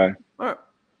 Okay. All right.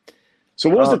 So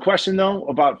what was the question, though,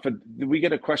 about – did we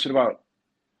get a question about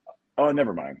 – oh,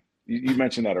 never mind. You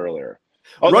mentioned that earlier.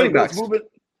 Oh, running backs.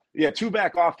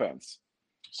 Two-back offense.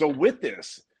 So with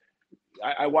this,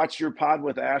 I watched your pod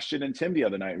with Ashton and Tim the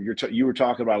other night. You were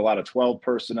talking about a lot of 12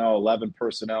 personnel, 11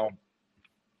 personnel.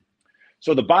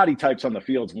 So the body types on the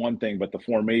field's one thing, but the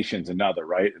formation's another,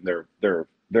 right? And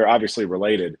they're obviously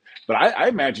related. But I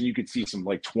imagine you could see some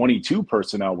like 22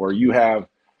 personnel where you have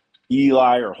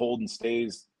Eli or Holden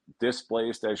Stays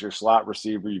displaced as your slot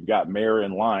receiver. You've got Mayer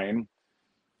in line.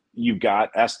 You've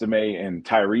got Estime and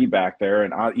Tyree back there.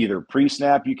 And on either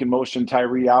pre-snap, you can motion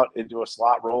Tyree out into a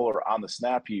slot role, or on the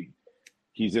snap,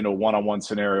 he's in a one-on-one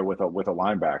scenario with a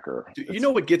linebacker. You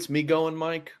know what gets me going,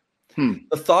 Mike? The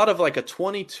thought of like a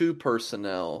 22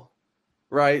 personnel,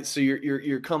 right? So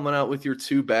you're coming out with your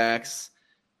two backs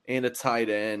and a tight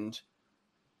end,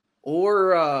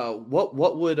 or what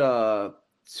would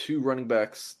two running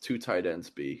backs, two tight ends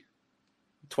be?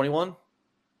 21?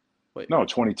 Wait, no,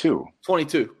 22.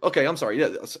 22. Okay, I'm sorry. Yeah,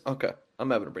 okay. I'm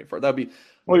having a brain fart. That'd be.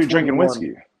 Well, you're 21. Drinking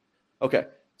whiskey. Okay,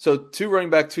 so two running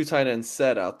back, two tight ends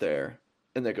set out there,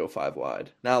 and they go five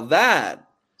wide. Now that's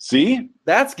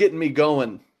getting me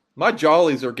going. My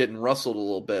jollies are getting rustled a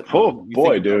little bit. Oh,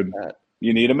 boy, dude.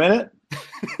 You need a minute?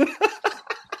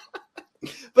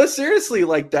 But seriously,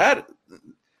 like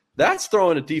that's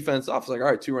throwing a defense off. It's like, all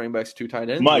right, two running backs, two tight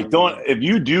ends. Mike, if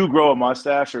you do grow a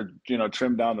mustache or,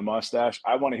 trim down the mustache,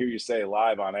 I want to hear you say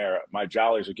live on air, my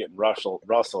jollies are getting rustled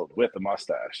with the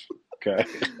mustache. Okay.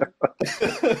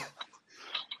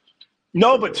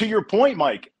 No, but to your point,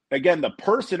 Mike, again, the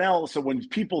personnel. So when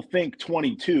people think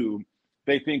 22,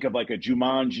 they think of like a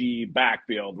Jumanji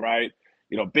backfield, right?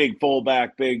 Big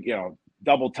fullback, big,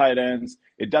 double tight ends.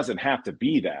 It doesn't have to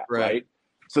be that, right?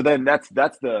 So then that's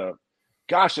the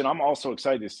gosh, and I'm also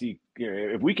excited to see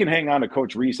if we can hang on to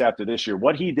Coach Reese after this year.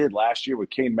 What he did last year with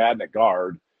Kane Madden at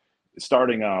guard,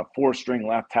 starting a four-string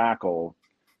left tackle,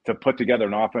 to put together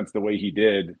an offense the way he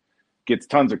did, gets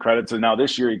tons of credit. So now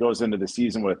this year he goes into the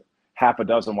season with half a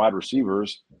dozen wide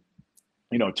receivers,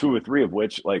 2 or 3 of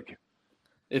which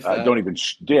don't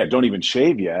even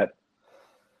shave yet.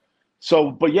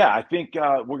 So, but yeah, I think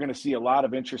we're going to see a lot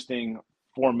of interesting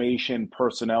formation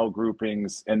personnel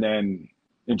groupings. And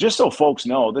just so folks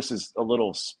know, this is a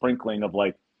little sprinkling of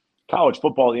like college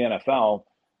football, the NFL.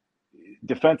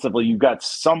 Defensively, you've got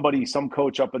some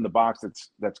coach up in the box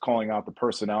that's calling out the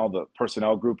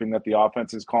personnel grouping that the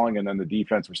offense is calling, and then the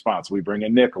defense response. We bring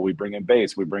in nickel, we bring in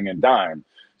base, we bring in dime.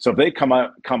 So if they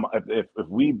if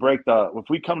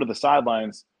we come to the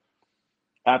sidelines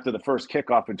after the first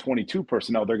kickoff in 22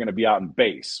 personnel, they're going to be out in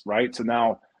base, right? So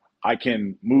now I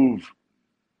can move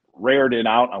Raridan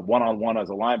out on one-on-one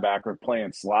as a linebacker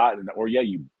playing slot,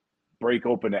 you break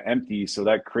open to empty, so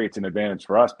that creates an advantage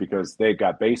for us because they've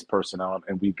got base personnel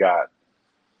and we've got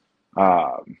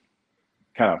kind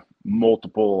of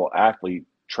multiple athlete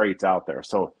traits out there.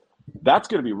 So that's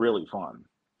going to be really fun.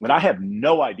 And I have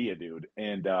no idea, dude.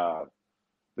 And the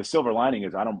silver lining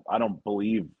is I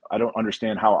don't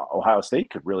understand how Ohio State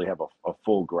could really have a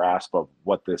full grasp of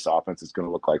what this offense is going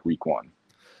to look like week 1.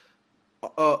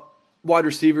 Wide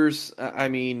receivers, I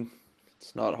mean,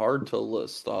 it's not hard to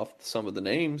list off some of the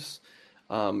names.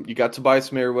 You got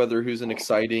Tobias Merriweather, who's an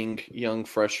exciting young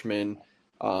freshman.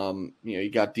 You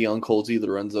got Deion Colsey,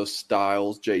 Lorenzo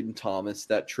Styles, Jaden Thomas,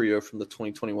 that trio from the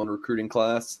 2021 recruiting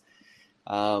class.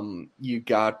 You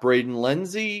got Braden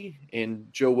Lenzy and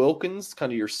Joe Wilkins,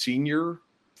 kind of your senior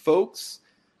folks.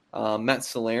 Matt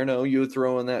Salerno, you would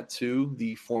throw in that too,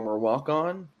 the former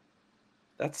walk-on.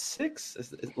 That's 6.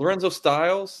 Is Lorenzo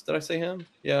Styles, did I say him?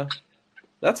 Yeah.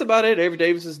 That's about it. Avery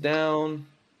Davis is down.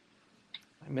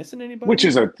 Am I missing anybody? Which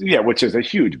is a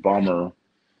huge bummer,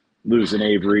 losing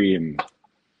Avery. And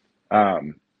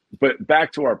but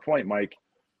back to our point, Mike,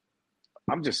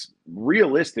 I'm just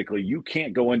realistically, you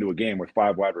can't go into a game with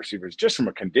 5 wide receivers just from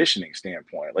a conditioning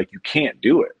standpoint. Like, you can't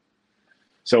do it.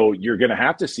 So you're going to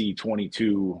have to see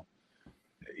 22.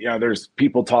 There's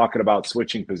people talking about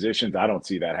switching positions. I don't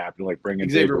see that happening. Like bringing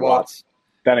Xavier Watts.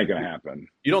 That ain't going to happen.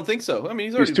 You don't think so? I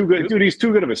mean, he's too good. Dude, he's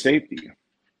too good of a safety.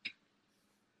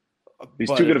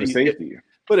 He's too good of a safety.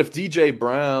 But if DJ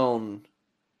Brown,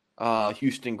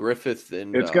 Houston Griffith,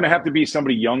 and it's going to have to be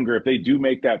somebody younger if they do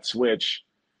make that switch.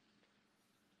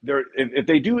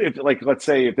 Let's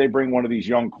say if they bring one of these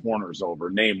young corners over,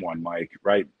 name one, Mike,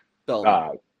 right?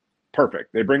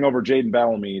 Perfect. They bring over Jaden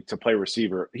Bellamy to play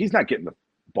receiver. He's not getting the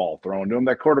ball thrown to him.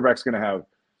 That quarterback's going to have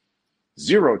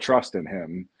zero trust in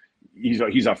him. He's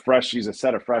a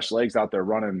set of fresh legs out there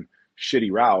running shitty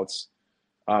routes.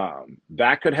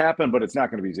 That could happen, but it's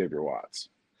not going to be Xavier Watts.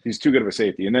 He's too good of a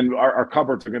safety. And then our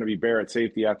cupboards are going to be bare at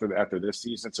safety after this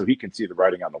season, so he can see the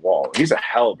writing on the wall. He's a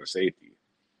hell of a safety.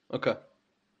 Okay.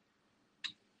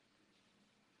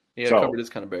 Yeah, so, cupboard is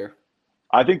kind of bare.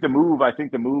 I think the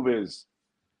move is,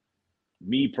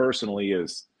 me personally,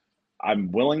 is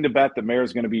I'm willing to bet that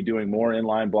Mayor's going to be doing more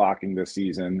inline blocking this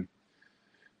season.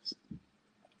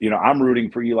 I'm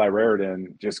rooting for Eli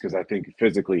Raridan just because I think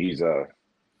physically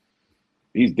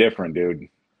he's different, dude.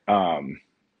 And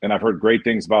I've heard great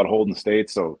things about Holden State.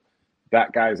 So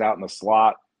that guy's out in the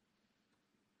slot,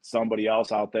 somebody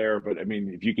else out there. But I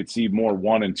mean, if you could see more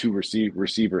 1 and 2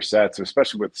 receiver sets,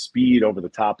 especially with speed over the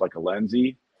top like a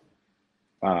Lenzy,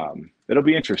 it'll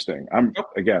be interesting.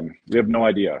 We have no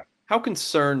idea. How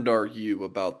concerned are you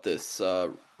about this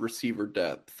receiver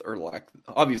depth or lack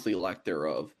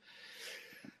thereof?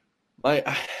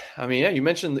 You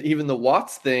mentioned even the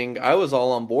Watts thing. I was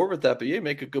all on board with that, but you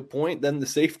make a good point. Then the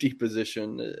safety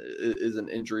position is an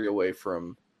injury away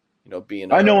from,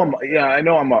 being. I know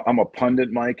I'm a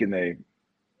pundit, Mike, and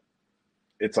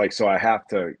it's like, so I have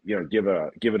to, give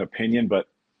an opinion, but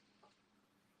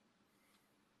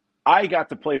I got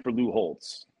to play for Lou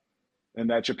Holtz in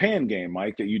that Japan game,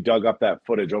 Mike, that you dug up that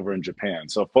footage over in Japan.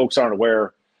 So if folks aren't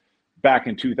aware, back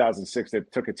in 2006, they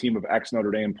took a team of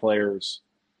ex-Notre Dame players,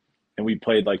 and we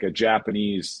played like a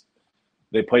Japanese.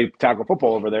 They played tackle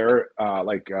football over there,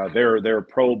 their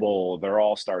Pro Bowl, their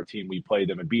All-Star team. We played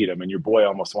them and beat them, and your boy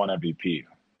almost won MVP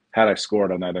had I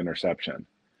scored on that interception.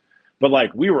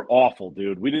 But we were awful,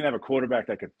 dude. We didn't have a quarterback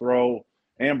that could throw.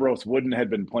 Ambrose Wooden had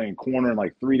been playing corner,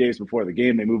 and 3 days before the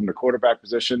game, they moved him to quarterback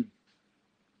position.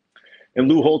 And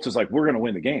Lou Holtz is like, we're going to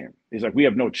win the game. He's like, we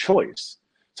have no choice.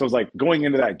 So it's like, going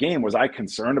into that game, was I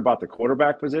concerned about the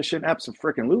quarterback position?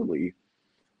 Absolutely.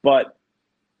 But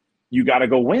you got to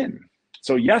go win.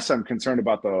 So yes, I'm concerned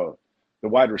about the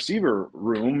wide receiver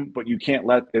room, but you can't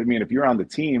if you're on the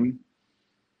team,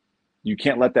 you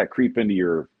can't let that creep into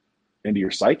your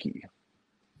psyche.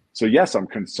 So yes, I'm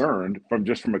concerned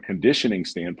from a conditioning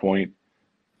standpoint,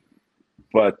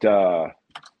 but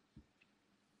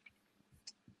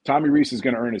Tommy Rees is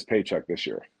going to earn his paycheck this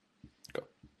year. Okay.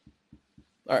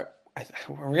 All right.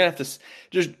 We're going to have to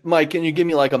just, Mike, can you give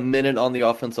me like a minute on the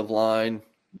offensive line?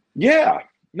 Yeah.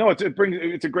 No, it's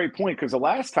a great point, because the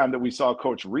last time that we saw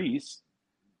Coach Rees,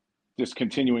 just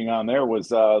continuing on there, was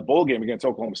bowl game against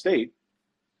Oklahoma State.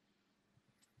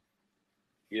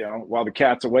 You know, while the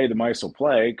cat's away, the mice will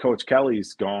play. Coach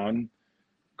Kelly's gone.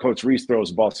 Coach Rees throws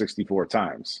the ball 64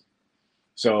 times.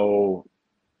 So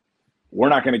we're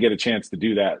not going to get a chance to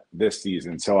do that this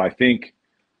season. So I think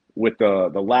with the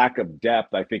lack of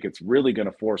depth, I think it's really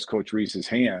going to force Coach Rees's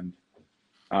hand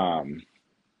and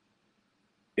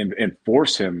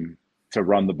force him to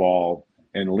run the ball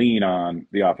and lean on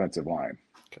the offensive line.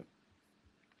 Okay.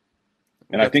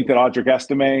 And I think that Audric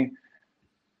Estime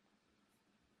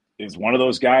is one of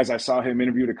those guys. I saw him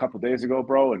interviewed a couple days ago,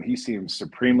 bro, and he seems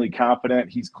supremely confident.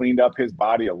 He's cleaned up his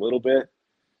body a little bit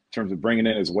in terms of bringing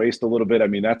in his waist a little bit. I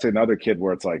mean, that's another kid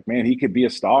where it's like, man, he could be a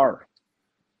star.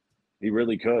 He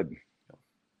really could.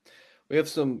 We have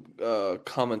some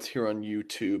comments here on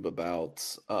YouTube about,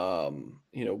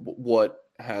 what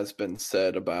has been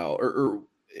said about, or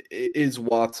is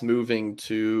Watts moving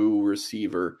to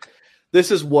receiver?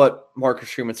 This is what Marcus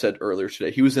Freeman said earlier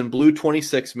today. He was in blue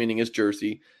 26, meaning his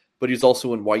jersey, but he's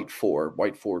also in white 4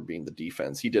 being the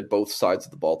defense. He did both sides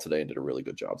of the ball today and did a really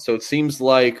good job. So it seems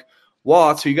like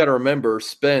Watts, who you got to remember,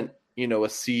 spent, a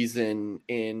season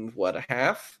in a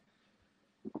half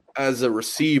as a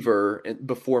receiver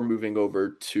before moving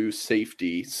over to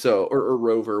safety. So, or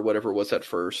rover, whatever it was at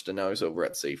first. And now he's over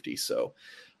at safety. So,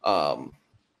 I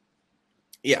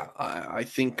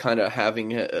think kind of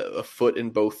having a foot in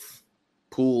both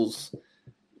pools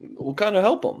will kind of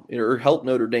help them, or help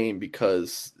Notre Dame,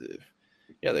 because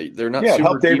they're not. Yeah, it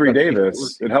helped Avery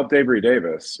Davis. It helped Avery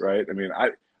Davis, right? I mean,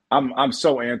 I'm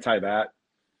so anti that,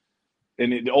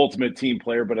 and the ultimate team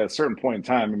player. But at a certain point in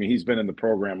time, I mean, he's been in the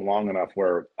program long enough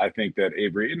where I think that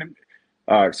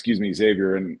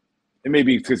Xavier, and it may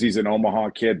be because he's an Omaha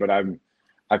kid, but I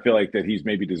feel like that he's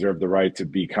maybe deserved the right to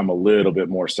become a little bit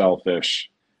more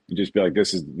selfish and just be like,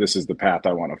 this is the path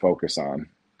I want to focus on.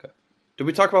 Did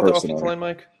we talk about the offensive line,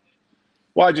 Mike?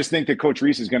 Well, I just think that Coach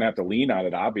Rees is going to have to lean on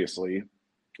it, obviously.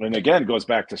 And again, it goes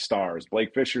back to stars.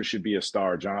 Blake Fisher should be a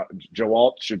star. Joe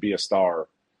Alt should be a star.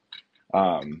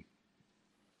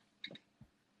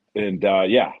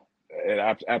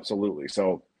 Absolutely.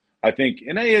 So I think,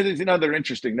 and there's another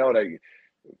interesting note.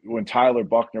 When Tyler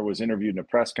Buckner was interviewed in a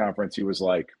press conference, he was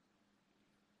like,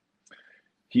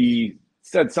 he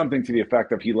said something to the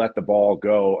effect of he let the ball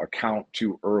go a count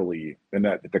too early, and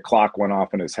that the clock went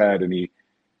off in his head. And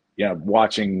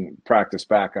watching practice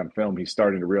back on film, he's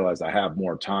starting to realize I have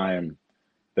more time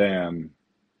than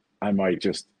I might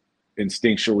just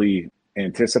instinctually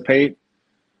anticipate.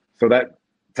 So that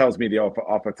tells me the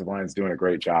offensive line is doing a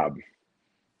great job.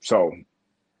 So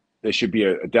they should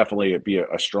be definitely be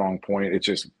a strong point. It's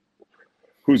just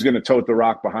who's going to tote the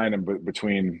rock behind him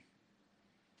between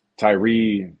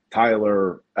Tyree,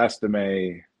 Tyler,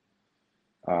 Estime,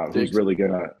 who's really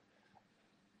going to –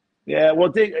 yeah,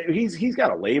 well, he's got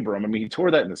to labor him. I mean, he tore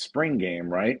that in the spring game,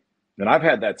 right? And I've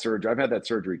had that surgery. I've had that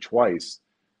surgery twice,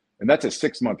 and that's a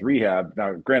 6-month rehab.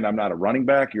 Now, granted, I'm not a running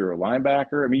back. You're a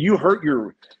linebacker. I mean, you hurt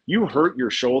your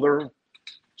shoulder.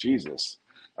 Jesus,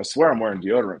 I swear I'm wearing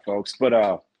deodorant, folks. But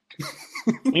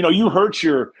you hurt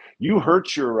your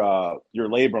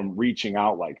labrum reaching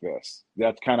out like this.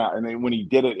 That's kind of, and then when he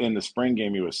did it in the spring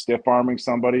game, he was stiff arming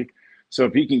somebody. So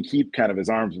if he can keep kind of his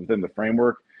arms within the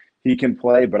framework, he can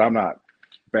play, but I'm not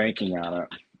banking on it.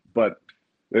 But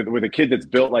with a kid that's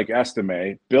built like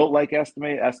Estime,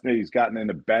 he's gotten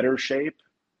into better shape.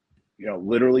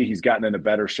 Literally he's gotten into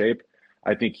better shape.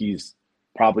 I think he's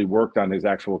probably worked on his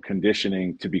actual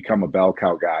conditioning to become a bell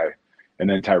cow guy. And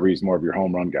then Tyree's more of your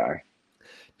home run guy.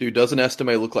 Dude, doesn't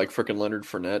Estime look like freaking Leonard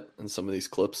Fournette in some of these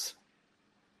clips?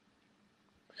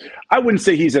 I wouldn't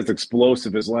say he's as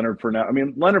explosive as Leonard Fournette. I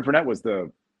mean, Leonard Fournette was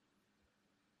the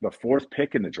 4th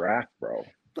pick in the draft, bro.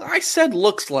 I said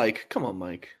looks like. Come on,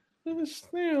 Mike. All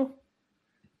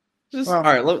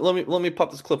right, let me pop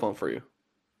this clip on for you.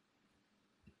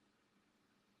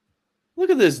 Look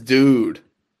at this dude.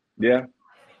 Yeah.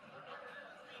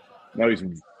 No, he's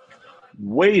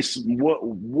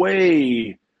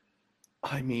way.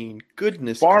 I mean,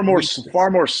 goodness. Far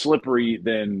more slippery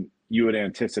than you would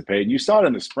anticipate. And you saw it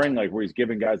in the spring, like where he's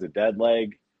giving guys a dead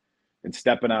leg and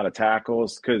stepping out of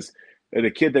tackles, because the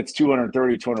kid that's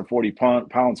 230, 240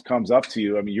 pounds comes up to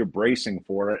you. I mean, you're bracing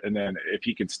for it. And then if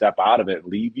he can step out of it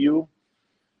and leave you,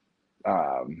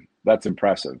 that's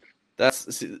impressive.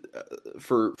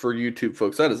 For YouTube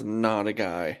folks, that is not a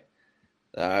guy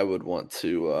that I would want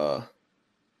to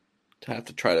have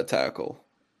to try to tackle.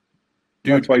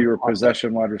 Dude, that's why you're a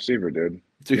possession wide receiver, dude.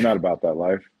 You're not about that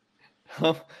life.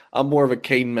 I'm more of a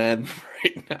Kane man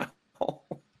right now.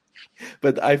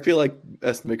 But I feel like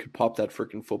Esme could pop that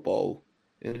freaking football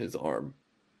in his arm.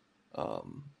 All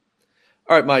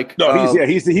right, Mike. No,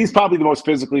 he's probably the most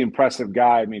physically impressive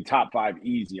guy. I mean, top 5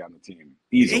 easy on the team.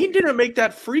 Easily. He didn't make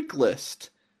that freak list.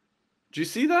 Did you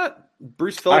see that?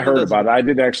 Bruce Feldman. I heard about it. I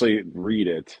didn't actually read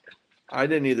it. I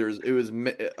didn't either. It was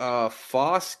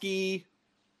Foskey,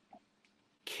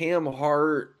 Cam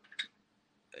Hart,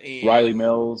 Riley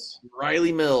Mills.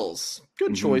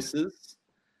 Good choices.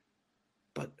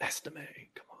 But Estime,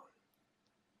 come on.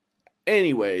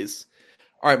 Anyways,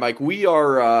 all right, Mike, we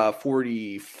are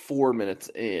 44 minutes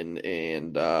in,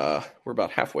 and we're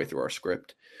about halfway through our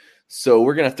script. So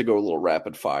we're going to have to go a little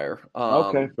rapid fire.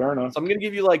 Okay, fair enough. So I'm going to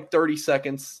give you like 30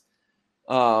 seconds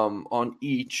on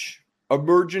each.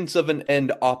 Emergence of an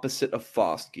end opposite of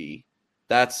Foskey.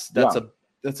 That's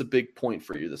a big point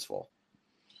for you this fall.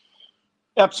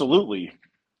 Absolutely.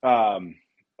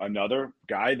 Another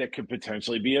guy that could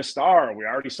potentially be a star. We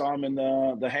already saw him in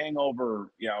the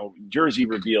Hangover, jersey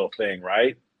reveal thing,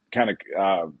 right? Kind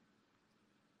of.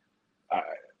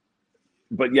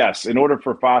 But yes, in order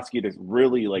for Foskey to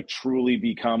really truly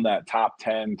become that top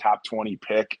 10, top 20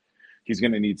 pick, he's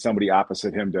going to need somebody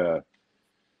opposite him to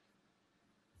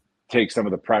take some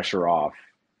of the pressure off.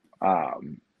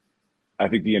 I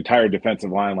think the entire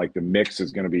defensive line, the mix,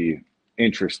 is going to be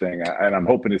interesting, and I'm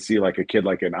hoping to see a kid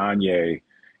like an Anye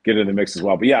get in the mix as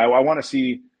well. But yeah, I want to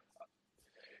see,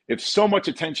 if so much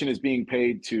attention is being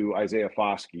paid to Isaiah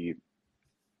Foskey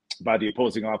by the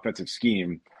opposing offensive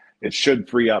scheme, it should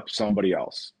free up somebody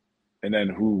else. And then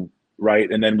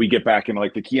and then we get back into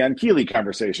the Keon Keeley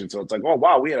conversation. So it's oh,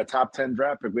 wow, we had a top 10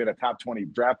 draft pick. We had a top 20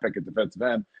 draft pick at defensive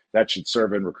end. That should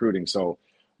serve in recruiting. So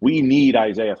we need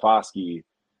Isaiah Foskey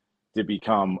to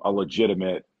become a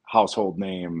legitimate household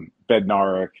name,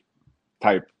 Bednarik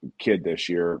type kid this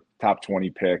year, top 20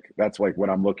 pick. That's what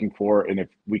I'm looking for. And if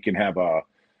we can have a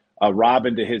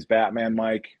Robin to his Batman,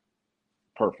 Mike,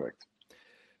 perfect.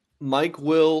 Mike,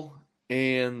 Will,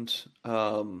 and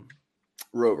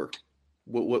Rover.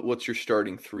 What's your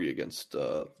starting 3 against?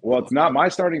 Well, it's not my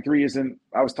starting 3. Isn't.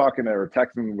 I was talking or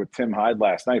texting with Tim Hyde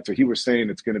last night, so he was saying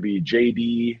it's going to be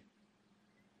JD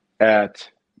at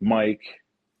Mike.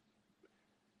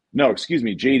 No, excuse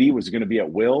me. JD was going to be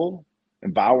at Will,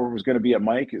 and Bauer was going to be at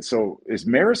Mike. So is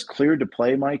Maris cleared to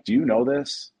play, Mike? Do you know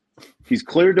this? He's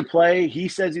cleared to play. He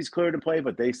says he's cleared to play,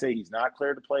 but they say he's not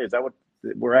cleared to play. Is that what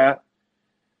we're at?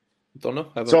 Don't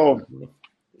know.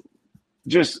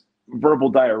 Just verbal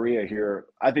diarrhea here.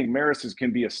 I think Maris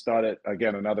can be a stud at,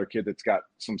 again, another kid that's got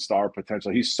some star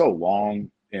potential. He's so long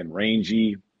and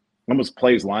rangy, almost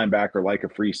plays linebacker like a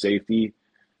free safety.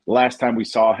 The last time we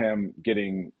saw him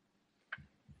getting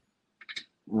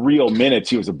real minutes,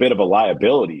 he was a bit of a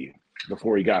liability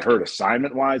before he got hurt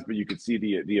assignment-wise, but you could see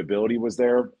the ability was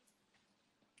there.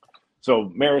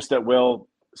 So Maris at Will,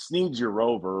 Sneed's your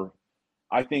Rover.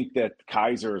 I think that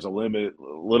Kaiser is a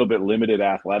little bit limited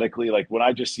athletically. When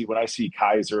I see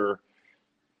Kaiser,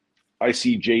 I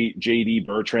see JD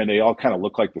Bertrand, they all kind of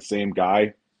look like the same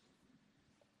guy.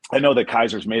 I know that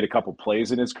Kaiser's made a couple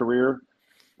plays in his career,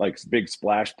 big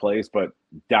splash plays, but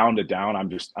down to down,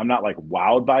 I'm not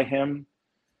wowed by him,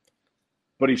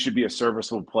 but he should be a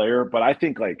serviceable player. But I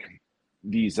think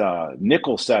these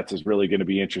nickel sets is really going to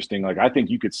be interesting. I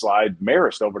think you could slide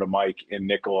Marist over to Mike in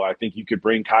nickel. I think you could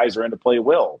bring Kaiser in to play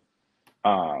Will.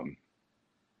 I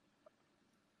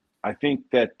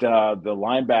think that the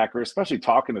linebacker, especially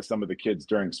talking to some of the kids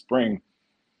during spring,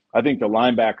 I think the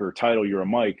linebacker title, you're a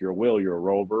Mike, you're a Will, you're a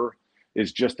Rover,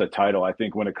 is just a title. I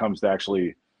think when it comes to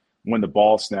actually when the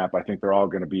ball snap, I think they're all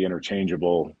going to be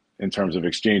interchangeable in terms of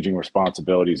exchanging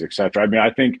responsibilities, et cetera. I mean,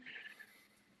 I think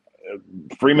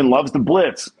Freeman loves the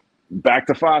blitz. Back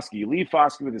to Foskey. Leave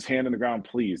Foskey with his hand in the ground,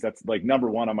 please. That's number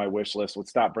 1 on my wish list. Let's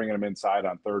stop bringing him inside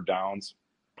on third downs,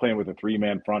 playing with a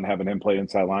 3-man front, having him play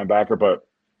inside linebacker. But,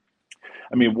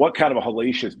 I mean, what kind of a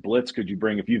hellacious blitz could you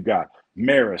bring if you've got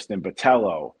Marist and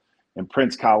Botello and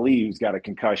Prince Kali, who's got a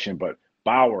concussion, but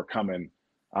Bauer coming?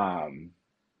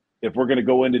 If we're going to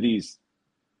go into these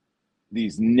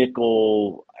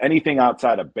nickel, anything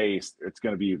outside of base, it's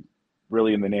going to be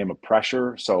really in the name of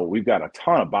pressure. So we've got a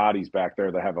ton of bodies back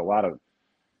there that have a lot of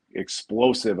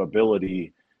explosive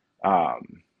ability.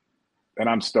 And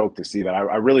I'm stoked to see that.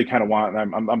 I really kind of want,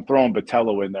 I'm throwing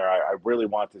Botello in there. I really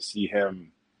want to see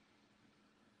him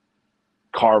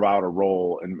carve out a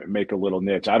role and make a little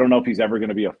niche. I don't know if he's ever going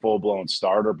to be a full-blown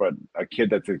starter, but a kid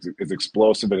that's as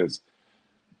explosive and as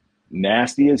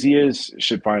nasty as he is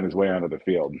should find his way onto the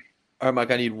field. All right,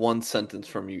 Mike, I need one sentence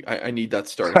from you. I need that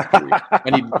starting three.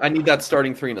 I need that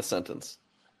starting three in a sentence.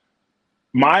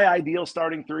 My ideal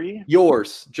starting three?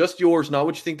 Yours. Just yours, not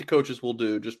what you think the coaches will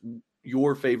do. Just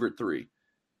your favorite three.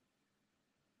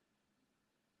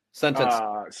 Sentence.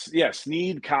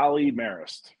 Snead, Colley,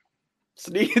 Marist.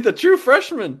 Snead, the true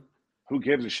freshman. Who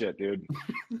gives a shit, dude?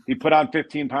 He put on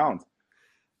 15 pounds.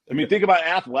 I mean, think about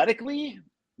athletically.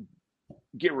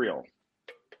 Get real.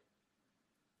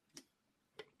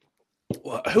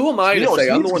 Well, who am I to say?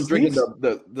 I'm the one drinking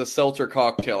Snead's, the seltzer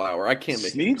cocktail hour. I can't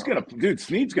make Snead's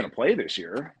gonna play this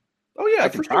year. Oh yeah, I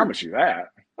can promise you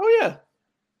that. Oh yeah,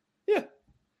 yeah.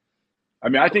 I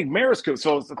mean, I think Marist could.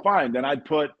 So it's fine. Then I'd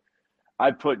put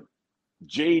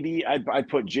JD. I'd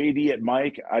put JD at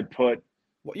Mike. I'd put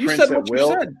you Prince said what at Will.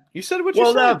 you said. You said what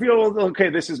you said. Okay,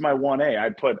 this is my 1A.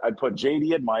 I'd put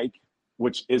JD at Mike,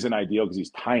 which isn't ideal because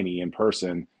he's tiny in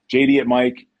person. JD at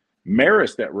Mike,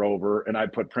 Marist at Rover, and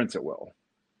I'd put Prince at Will.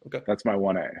 Okay, that's my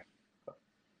 1A.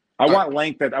 I want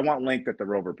length at the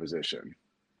Rover position.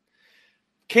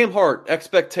 Cam Hart,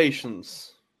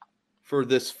 expectations for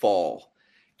this fall.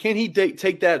 Can he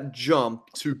take that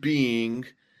jump to being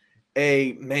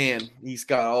a man? He's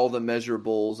got all the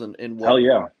measurables and what, hell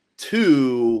yeah,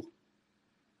 to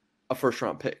a first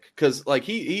round pick, because like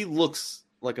he looks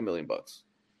like $1 million.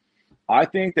 I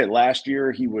think that last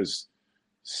year he was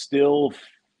still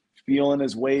feeling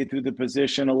his way through the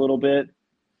position a little bit.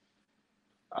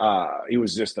 He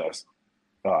was just a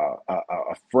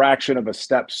fraction of a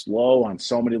step slow on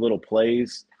so many little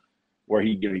plays where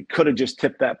he could have just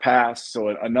tipped that pass. So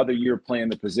another year playing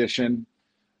the position.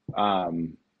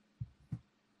 And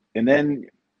then,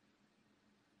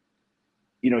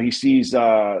 he sees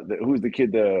who's the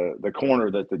kid, the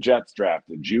corner that the Jets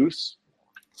drafted,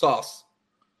 Sauce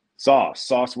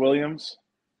Williams.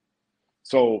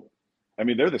 So, I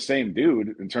mean, they're the same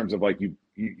dude in terms of like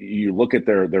you look at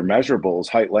their measurables,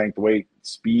 height, length, weight,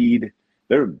 speed.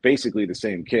 They're basically the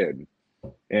same kid.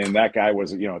 And that guy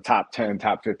was, top 10,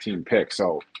 top 15 pick.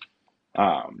 So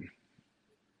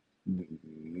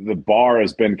the bar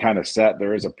has been kind of set.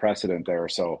 There is a precedent there.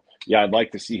 So, yeah, I'd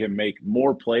like to see him make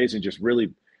more plays and just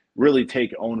really, really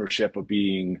take ownership of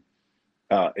being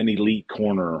an elite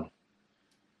corner.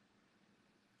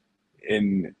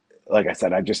 And like I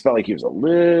said, I just felt like he was a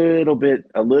little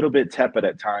bit tepid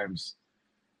at times.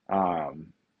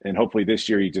 And hopefully this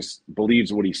year he just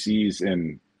believes what he sees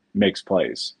and makes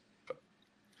plays.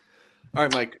 All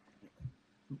right, Mike.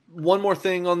 One more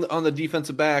thing on the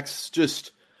defensive backs,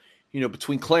 just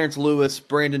between Clarence Lewis,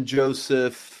 Brandon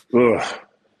Joseph. Ugh.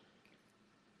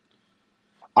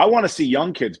 I want to see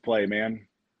young kids play, man.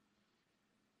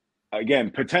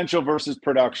 Again, potential versus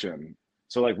production.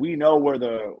 So like we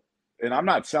know and I'm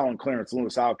not selling Clarence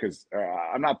Lewis out because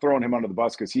I'm not throwing him under the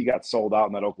bus because he got sold out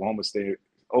in that Oklahoma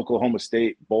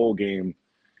State bowl game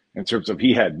in terms of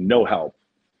he had no help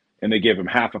and they gave him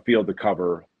half a field to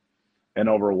cover. And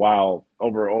throughout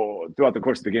the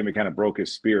course of the game, it kind of broke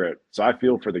his spirit. So I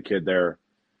feel for the kid there.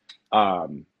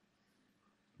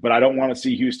 But I don't want to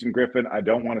see Houston Griffin. I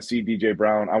don't want to see DJ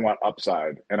Brown. I want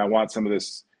upside. And I want some of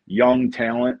this young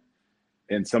talent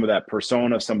and some of that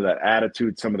persona, some of that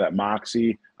attitude, some of that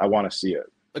moxie. I want to see it.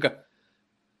 Okay.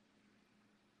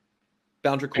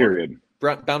 Boundary corner. Period.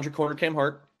 Boundary corner, Cam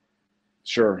Hart.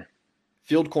 Sure.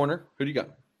 Field corner, who do you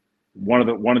got? One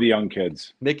of the young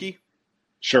kids. Mickey?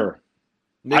 Sure.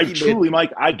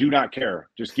 Mike, I do not care.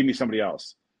 Just give me somebody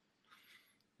else.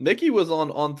 Mickey was on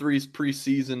On3's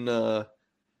preseason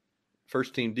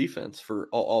first team defense for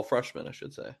all freshmen, I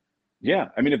should say. Yeah.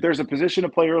 I mean, if there's a position to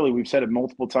play early, we've said it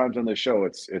multiple times on this show,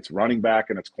 it's running back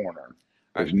and it's corner.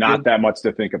 There's not that much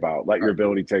to think about. Let your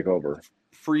ability take over.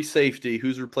 Free safety,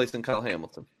 who's replacing Kyle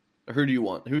Hamilton? Or who do you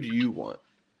want?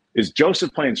 Is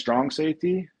Joseph playing strong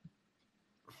safety?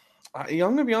 I'm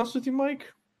going to be honest with you, Mike.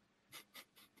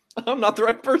 I'm not the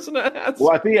right person to ask.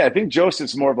 Well, I think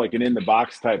Joseph's more of like an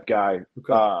in-the-box type guy.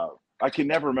 Okay. I can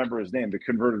never remember his name, the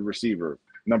converted receiver,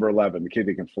 number 11, the kid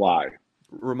that can fly.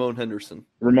 Ramon Henderson,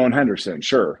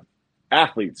 sure.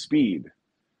 Athlete, speed.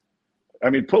 I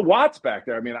mean, put Watts back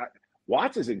there. I mean,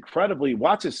 Watts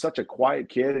is such a quiet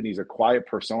kid, and he's a quiet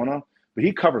persona, but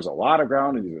he covers a lot of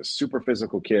ground, and he's a super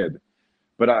physical kid.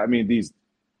 But, I mean,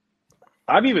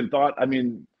 I've even thought,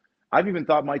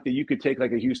 Mike, that you could take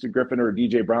like a Houston Griffin or a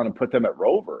DJ Brown and put them at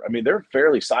Rover. I mean, they're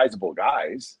fairly sizable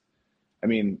guys. I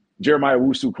mean, Jeremiah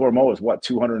Wusu-Koromo is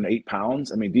 208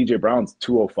 pounds? I mean, DJ Brown's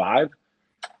 205.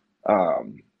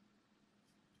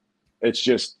 It's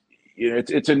just,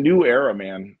 it's a new era,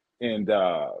 man. And,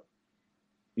 our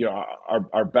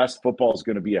best football is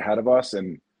going to be ahead of us.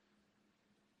 And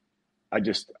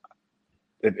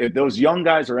if those young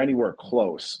guys are anywhere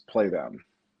close, play them.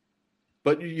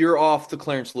 But you're off the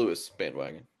Clarence Lewis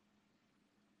bandwagon.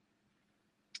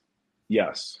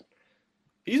 Yes.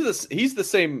 He's the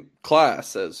same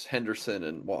class as Henderson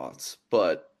and Watts,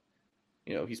 but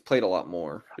he's played a lot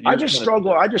more. I just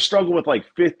struggle with like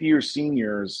fifth-year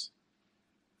seniors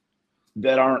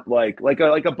that aren't like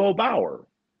a Bo Bauer.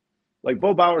 Like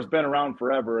Bo Bauer's been around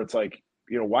forever. It's like,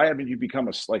 why haven't you become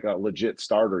a legit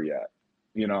starter yet?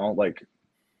 Like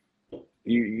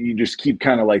you just keep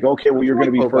kind of like, okay, well, you're going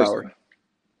to be first. Bauer.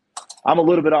 I'm a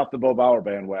little bit off the Bo Bauer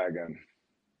bandwagon.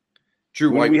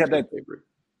 Drew White, we had that favorite.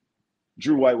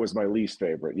 Drew White was my least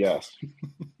favorite. Yes.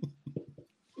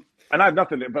 And I have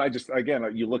nothing, but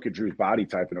you look at Drew's body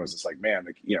type and it was just like, man,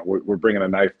 we're bringing a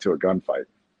knife to a gunfight.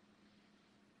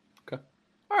 Okay.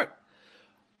 All right.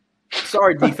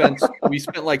 Sorry, defense. We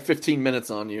spent like 15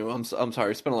 minutes on you. I'm sorry.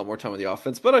 We spent a lot more time with the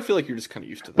offense, but I feel like you're just kind of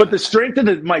used to that. But the strength of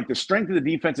the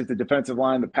defense is the defensive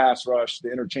line, the pass rush, the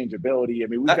interchangeability. I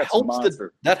mean, we've got some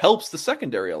monsters. That helps the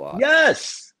secondary a lot.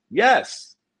 Yes.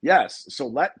 So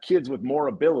let kids with more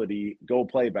ability go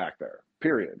play back there.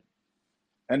 Period.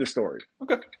 End of story.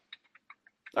 Okay.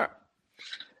 All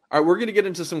right. We're going to get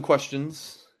into some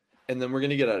questions, and then we're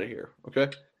going to get out of here. Okay.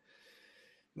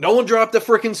 No one dropped a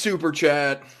freaking super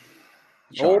chat.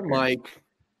 Shocking. Old Mike.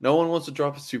 No one wants to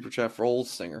drop a super chat for old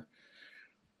Singer.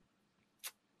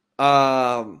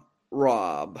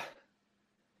 Rob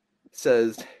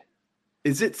says,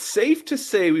 is it safe to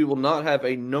say we will not have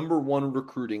a number one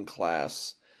recruiting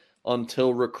class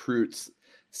until recruits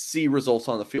see results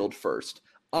on the field first?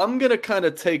 I'm going to kind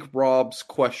of take Rob's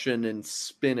question and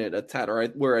spin it a tad,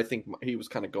 where I think he was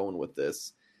kind of going with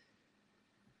this.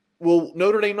 Will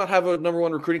Notre Dame not have a number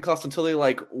one recruiting class until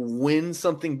they win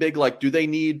something big? Like, do they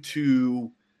need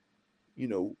to,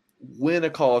 win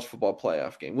a college football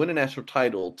playoff game, win a national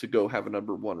title to go have a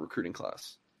number one recruiting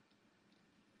class?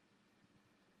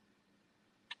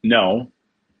 No.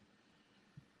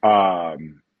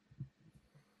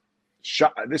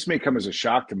 This may come as a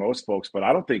shock to most folks, but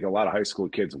I don't think a lot of high school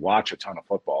kids watch a ton of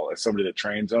football. As somebody that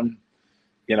trains them,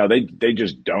 they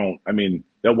just don't. I mean,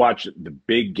 they'll watch the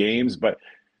big games, but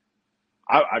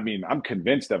I'm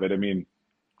convinced of it. I mean,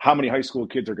 how many high school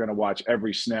kids are going to watch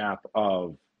every snap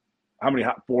of – how many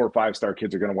 4 or 5 star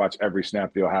kids are going to watch every snap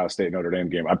of the Ohio State Notre Dame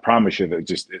game? I promise you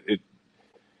that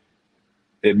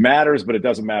it matters, but it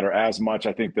doesn't matter as much.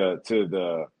 I think to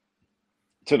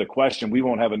the question, we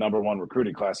won't have a number one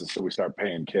recruiting class until we start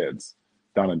paying kids.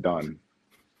 Done and done.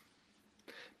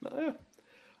 Yeah.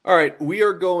 All right, we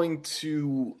are going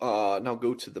to now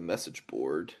go to the message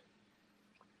board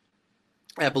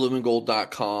at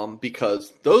blueandgold.com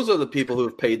because those are the people who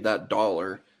have paid that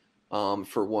 $1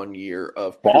 for 1 year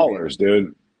of ballers,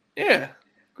 dude. Yeah,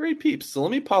 great peeps. So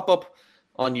let me pop up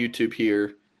on YouTube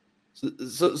here. So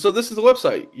this is the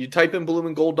website. You type in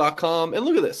blueandgold.com and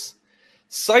look at this.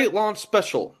 Site launch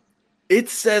special. It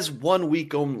says 1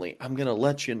 week only. I'm going to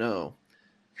let you know.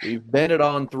 We've been at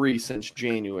On3 since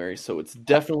January, so it's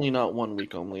definitely not 1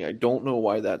 week only. I don't know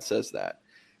why that says that.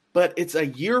 But it's a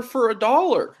year for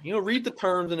 $1. Read the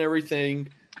terms and everything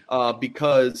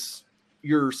because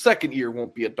your second year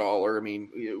won't be $1. I mean,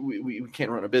 we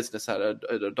can't run a business at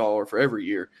 $1 for every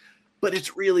year. But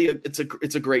it's really it's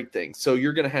a great thing. So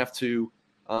you're going to have to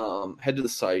head to the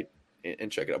site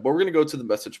and check it out. But we're going to go to the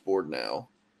message board now.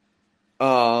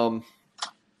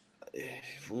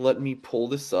 Let me pull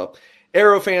this up.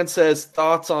 Aerofan says,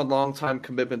 thoughts on long-time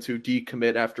commitments who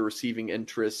decommit after receiving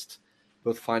interest,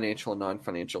 both financial and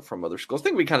non-financial, from other schools. I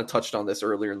think we kind of touched on this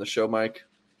earlier in the show, Mike.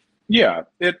 Yeah,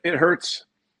 it hurts.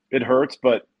 It hurts,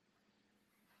 but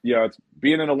it's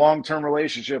being in a long-term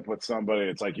relationship with somebody.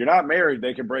 It's like you're not married;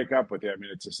 they can break up with you. I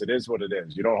mean, it is what it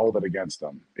is. You don't hold it against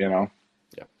them, Yeah.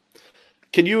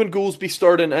 Can you and Goolsby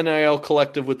start an NIL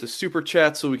collective with the super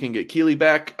chat so we can get Keely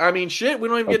back? I mean, shit, we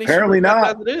don't even get any super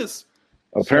chats as it is.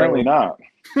 Apparently not.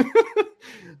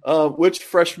 Which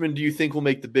freshman do you think will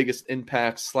make the biggest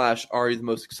impact / are you the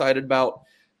most excited about?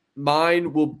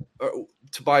 Mine will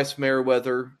Tobias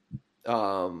Merriweather.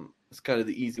 It's kind of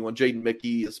the easy one. Jaden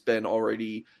Mickey has been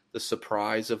already the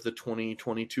surprise of the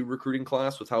 2022 recruiting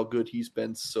class with how good he's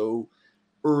been so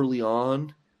early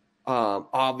on.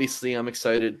 Obviously, I'm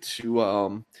excited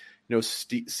to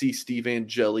see Steve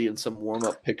Angeli in some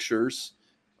warm-up pictures.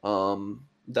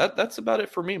 That's about it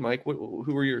for me, Mike.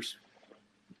 Who are yours?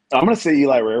 I'm going to say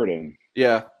Eli Raridan.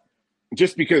 Yeah.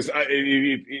 Just because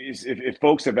if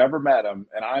folks have ever met him,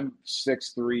 and I'm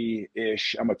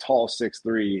 6'3"-ish, I'm a tall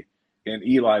 6'3", and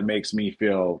Eli makes me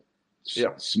feel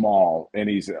small, and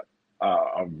he's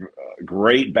a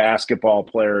great basketball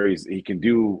player. He can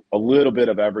do a little bit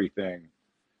of everything.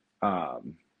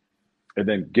 And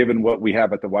then given what we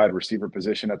have at the wide receiver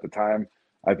position at the time,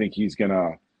 I think he's going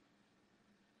to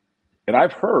 – and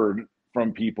I've heard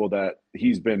from people that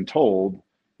he's been told,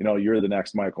 you're the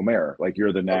next Michael Mayer. Like,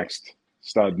 you're the next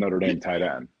stud Notre Dame tight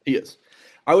end. He is.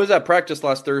 I was at practice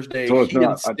last Thursday. So he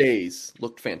and Stays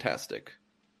looked fantastic.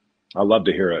 I love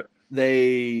to hear it.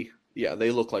 They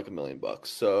look like $1 million.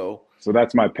 So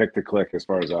that's my pick to click as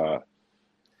far as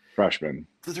freshman.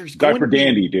 Diaper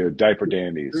dandies.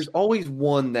 There's always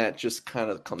one that just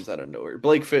kind of comes out of nowhere.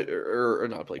 Blake Fit or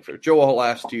not Blake Fit. Joe Hall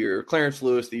last year, Clarence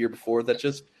Lewis the year before, that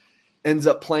just ends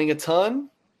up playing a ton.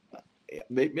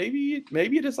 Maybe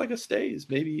it is like a Stays.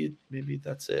 Maybe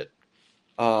that's it.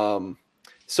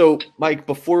 So Mike,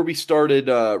 before we started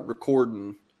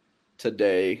recording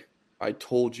today, I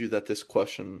told you that this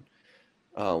question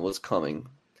was coming.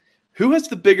 Who has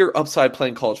the bigger upside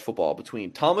playing college football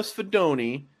between Thomas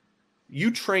Fidone? You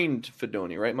trained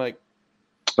Fidone, right, Mike?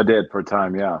 I did for a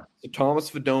time, yeah. So Thomas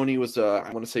Fidone was,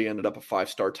 I want to say he ended up a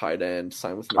 5-star tight end,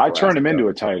 signed with Nebraska. I turned him into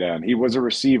a tight end. He was a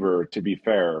receiver, to be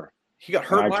fair. He got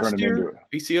hurt last year?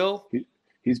 ACL?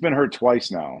 He's been hurt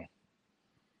twice now.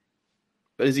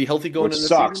 But is he healthy going into the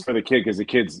season? Which sucks season? For the kid because the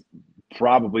kid's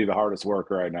probably the hardest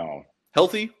worker I know.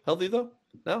 Healthy though?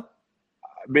 No?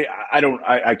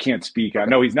 I can't speak. I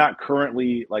know he's not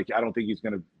currently, I don't think he's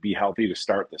going to be healthy to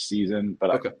start the season, but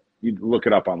okay. You look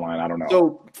it up online. I don't know.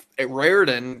 So at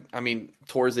Raritan,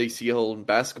 tore his ACL in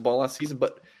basketball last season,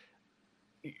 but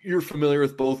you're familiar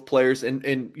with both players,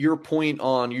 and your point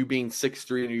on you being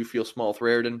 6'3" and you feel small with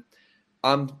Raritan,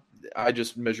 I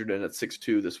just measured in at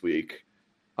 6'2" this week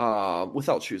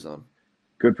without shoes on.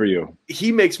 Good for you.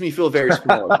 He makes me feel very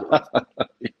small.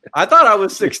 I thought I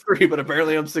was 6'3", but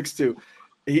apparently I'm 6'2".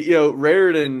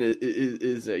 Raritan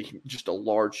is just a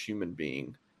large human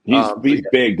being. He's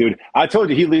big, dude. I told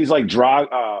you he's like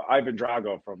Ivan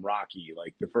Drago from Rocky.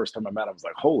 Like the first time I met him, I was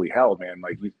like, "Holy hell, man!"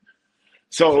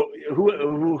 So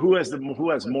who has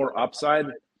more upside?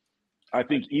 I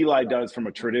think Eli does from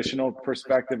a traditional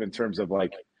perspective in terms of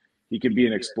he can be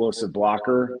an explosive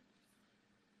blocker.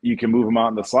 You can move him out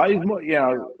in the slide.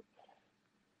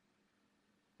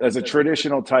 As a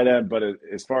traditional tight end, but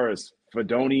as far as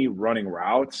Fidone running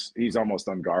routes, he's almost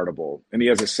unguardable, and he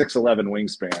has a 6'11"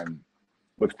 wingspan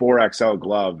with 4XL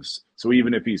gloves. So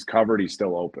even if he's covered, he's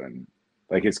still open.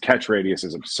 His catch radius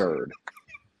is absurd.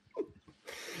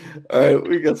 All right,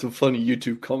 we got some funny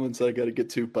YouTube comments I got to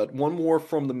get to, but one more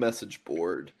from the message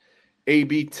board.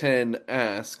 AB10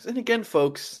 asks, and again,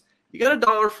 folks, you got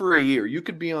 $1 for a year. You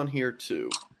could be on here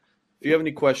too. If you have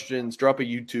any questions, drop a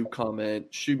YouTube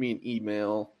comment, shoot me an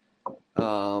email,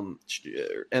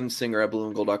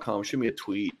 msinger@blueandgold.com, shoot me a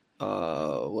tweet.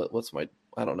 What's my,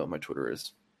 I don't know what my Twitter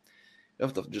is. You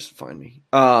have to just find me.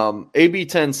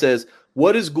 AB10 says,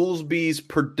 what is Goolsby's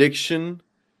prediction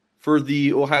for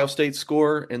the Ohio State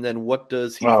score? And then what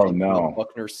does he think about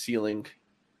Buckner's ceiling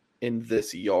in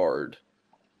this yard?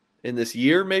 In this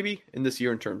year, maybe? In this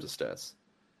year in terms of stats.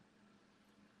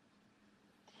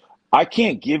 I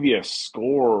can't give you a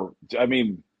score.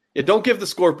 Don't give the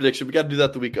score prediction. We got to do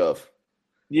that the week of.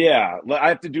 Yeah, I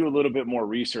have to do a little bit more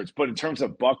research. But in terms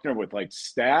of Buckner with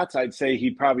stats, I'd say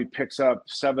he probably picks up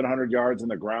 700 yards on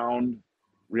the ground,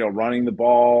 running the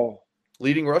ball.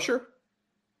 Leading rusher?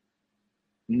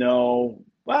 No.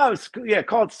 Well,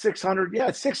 call it 600. Yeah,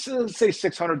 let's say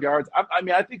 600 yards.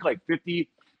 I think 50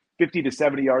 to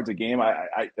 70 yards a game.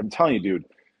 I'm telling you, dude.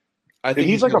 I think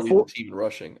he's like a team in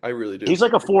rushing. I really do. He's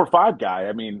like a 4 or 5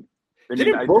 guy.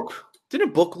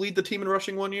 Didn't Book lead the team in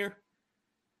rushing one year?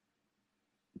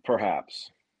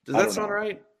 Perhaps. Does that sound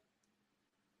right?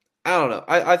 I don't know.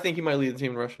 I think he might lead the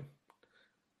team in rushing.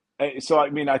 So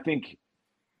I think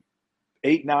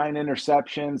 8, 9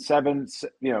 interceptions, 7.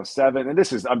 And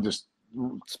this is I'm just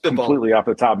completely off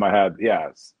the top of my head. Yeah,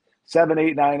 7,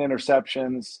 8, 9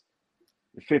 interceptions,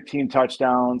 15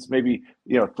 touchdowns, maybe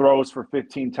throws for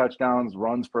 15 touchdowns,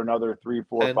 runs for another 3,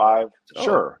 4, 5.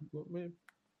 Sure,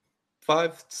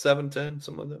 5, 7, 10,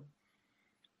 something like that.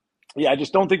 Yeah, I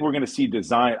just don't think we're going to see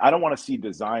design. I don't want to see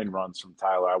design runs from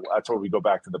Tyler. That's where we go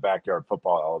back to the backyard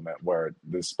football element, where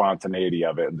the spontaneity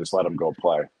of it, and just let him go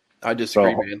play. I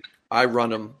disagree, man. I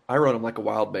run him like a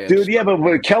wild man, dude. Yeah,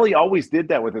 but Kelly always did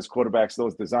that with his quarterbacks,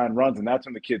 those design runs, and that's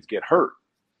when the kids get hurt.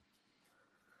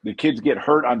 The kids get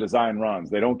hurt on design runs.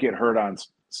 They don't get hurt on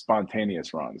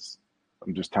spontaneous runs.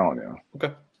 I'm just telling you.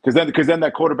 Okay. Because then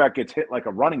that quarterback gets hit like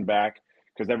a running back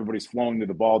because everybody's flowing to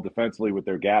the ball defensively with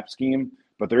their gap scheme.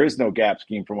 But there is no gap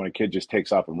scheme for when a kid just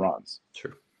takes off and runs.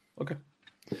 Sure. Okay.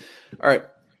 All right.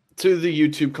 To the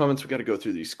YouTube comments, we got to go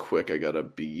through these quick. I got to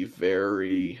be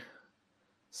very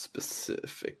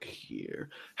specific here.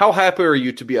 How happy are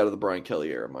you to be out of the Brian Kelly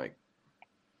era, Mike?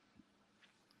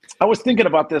 I was thinking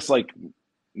about this like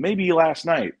maybe last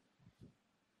night.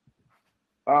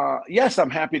 Yes, I'm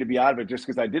happy to be out of it just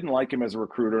because I didn't like him as a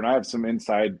recruiter, and I have some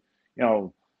inside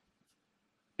info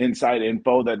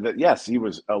that yes, he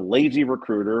was a lazy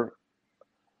recruiter.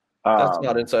 That's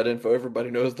not inside info.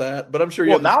 Everybody knows that, but I'm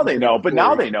sure. Now they know. But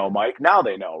now they know, Mike. Now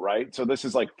they know, right? So this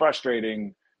is like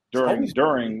frustrating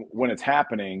during when it's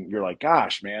happening. You're like,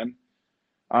 gosh, man.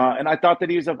 And I thought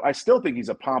that I still think he's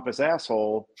a pompous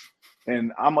asshole,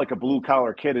 and I'm like a blue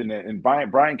collar kid in it. And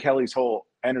Brian Kelly's whole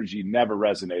energy never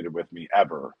resonated with me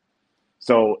ever.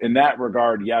 So in that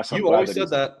regard, yes, you always said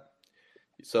that.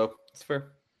 So it's fair.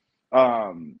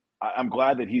 I'm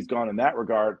glad that he's gone in that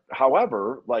regard.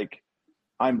 However, like,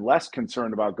 I'm less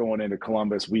concerned about going into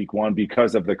Columbus week 1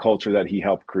 because of the culture that he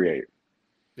helped create.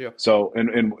 Yeah. So,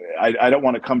 and I don't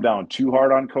want to come down too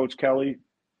hard on Coach Kelly,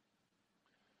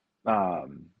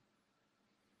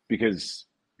 because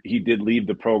he did leave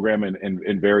the program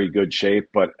in very good shape.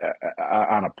 But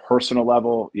on a personal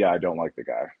level, yeah, I don't like the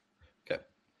guy. Okay.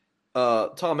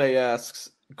 Tom A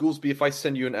asks, Goolsby, if I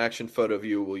send you an action photo of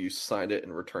you, will you sign it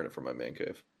and return it from my man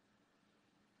cave?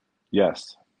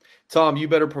 Yes. Tom, you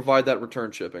better provide that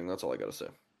return shipping. That's all I got to say.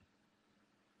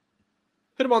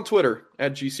 Hit him on Twitter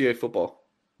at GCA Football.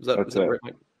 Is that right,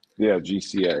 Mike? Yeah,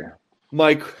 GCA.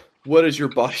 Mike, what is your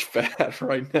body fat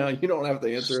right now? You don't have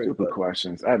to answer Stupid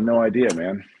questions. I have no idea,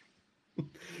 man.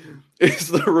 Is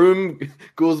the room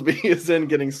Goolsby is in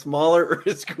getting smaller, or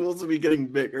is Goolsby getting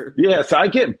bigger? Yeah, so I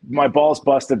get my balls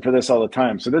busted for this all the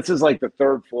time. So this is like the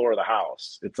 3rd floor of the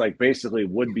house. It's like basically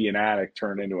would be an attic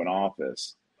turned into an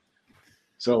office.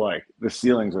 So, like, the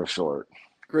ceilings are short.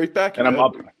 Great back. And I'm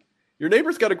up. Your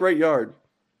neighbor's got a great yard.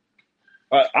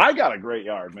 I got a great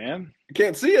yard, man. You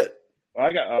can't see it.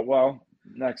 I got,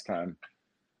 next time.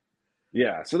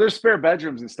 Yeah, so there's spare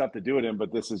bedrooms and stuff to do it in,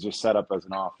 but this is just set up as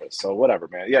an office. So, whatever,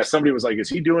 man. Yeah, somebody was like, is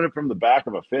he doing it from the back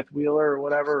of a fifth-wheeler or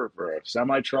whatever, or for a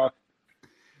semi-truck?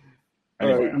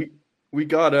 Anyway. All right, we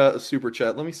got a super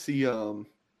chat. Let me see.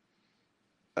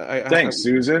 Thanks,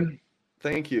 Susan.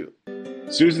 Thank you.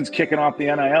 Susan's kicking off the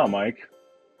NIL, Mike.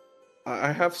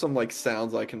 I have some like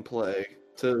sounds I can play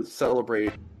to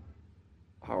celebrate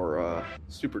our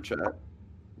super chat.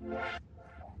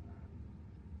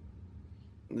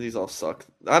 These all suck.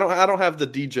 I don't have the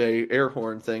DJ air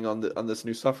horn thing on this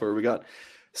new software we got.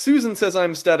 Susan says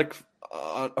I'm ecstatic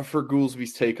for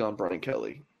Goolsby's take on Brian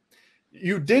Kelly.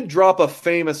 You did drop a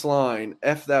famous line,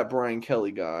 "F that Brian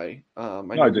Kelly guy."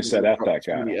 I just said "F that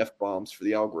guy." Many F bombs for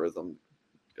the algorithm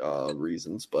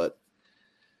reasons, but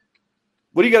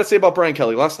what do you got to say about Brian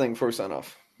Kelly? Last thing before we sign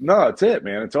off. No, that's it,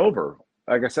 man. It's over.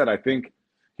 Like I said, I think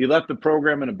he left the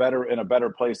program in a better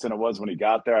place than it was when he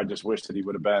got there. I just wish that he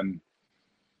would have been.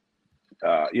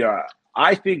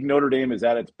 I think Notre Dame is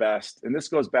at its best, and this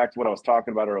goes back to what I was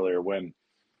talking about earlier. When,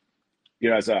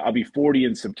 I'll be 40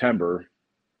 in September.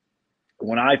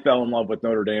 When I fell in love with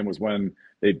Notre Dame was when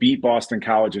they beat Boston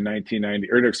College in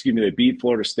 1990, they beat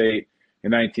Florida State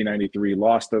in 1993,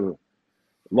 lost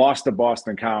to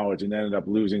Boston College, and ended up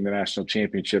losing the national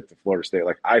championship to Florida State.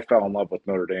 Like, I fell in love with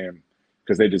Notre Dame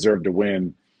because they deserved to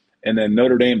win. And then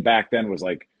Notre Dame back then was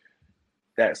like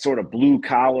that sort of blue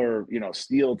collar,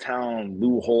 steel town,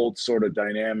 Lou Holtz sort of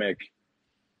dynamic.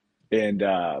 And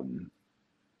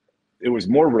it was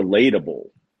more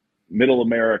relatable, middle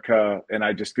America. And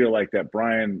I just feel like that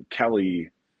Brian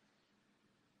Kelly,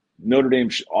 Notre Dame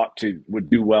would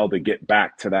do well to get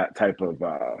back to that type of,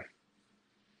 I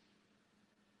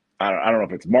don't know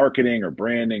if it's marketing or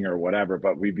branding or whatever,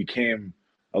 but we became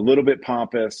a little bit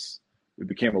pompous. We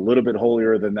became a little bit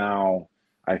holier than thou.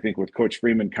 I think with Coach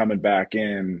Freeman coming back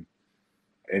in,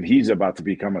 and he's about to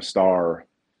become a star.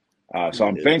 So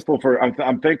I'm thankful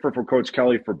for Coach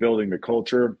Kelly for building the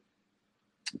culture,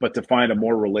 but to find a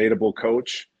more relatable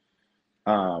coach,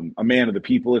 a man of the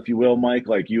people, if you will, Mike,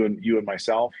 like you and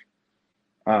myself.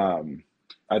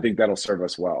 I think that'll serve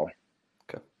us well.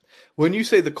 Okay. When you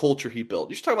say the culture he built,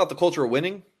 you're talking about the culture of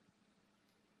winning?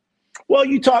 Well,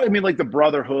 like the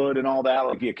brotherhood and all that,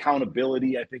 like the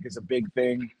accountability, I think is a big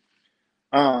thing.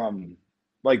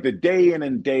 Like the day in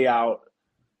and day out,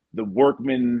 the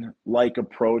workman-like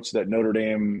approach that Notre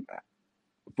Dame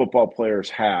football players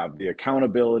have, the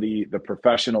accountability, the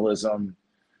professionalism,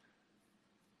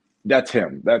 that's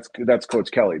him. That's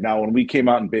Coach Kelly. Now, when we came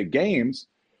out in big games,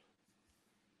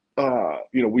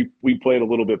 we played a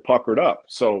little bit puckered up.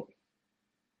 So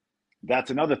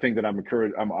that's another thing that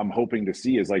I'm hoping to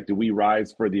see is like, do we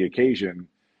rise for the occasion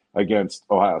against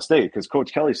Ohio State, because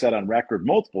Coach Kelly said on record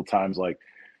multiple times, like,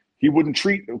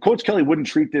 Coach Kelly wouldn't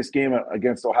treat this game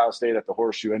against Ohio State at the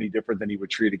Horseshoe any different than he would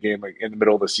treat a game like in the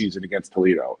middle of the season against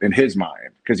Toledo, in his mind,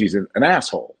 because he's an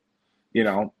asshole. You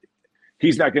know,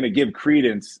 he's not going to give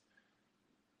credence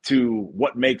to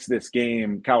what makes this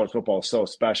game, college football, so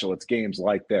special. It's games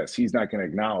like this. He's not going to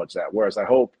acknowledge that. Whereas I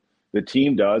hope the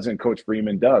team does, and Coach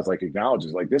Freeman does, like,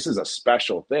 acknowledges, like, this is a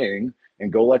special thing,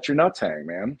 and go let your nuts hang,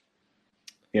 man.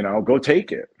 You know, go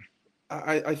take it.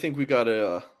 I think we got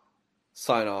to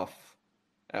sign off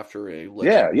after a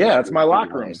yeah. It's my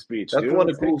locker room speech. That's dude. one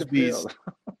of Goolsby's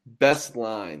best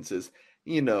lines is,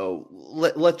 you know,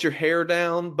 let your hair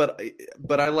down, but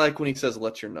I like when he says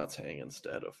let your nuts hang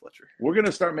instead of let your hair. We're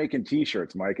gonna start making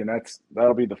T-shirts, Mike, and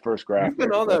that'll be the first graphic. You've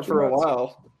been on that for a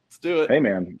while. Let's do it. Hey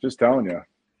man, just telling you.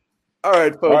 All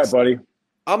right, folks. All right, buddy.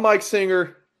 I'm Mike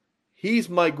Singer. He's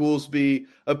Mike Goolsby.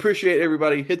 Appreciate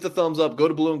everybody. Hit the thumbs up. Go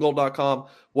to blueandgold.com.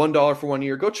 $1 for 1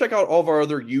 year. Go check out all of our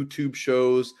other YouTube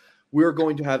shows. We're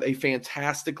going to have a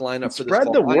fantastic lineup for this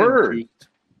fall. Spread the word.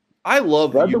 I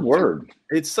love Spread YouTube. the word.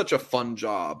 It's such a fun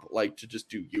job, like, to just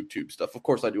do YouTube stuff. Of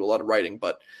course, I do a lot of writing,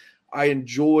 but I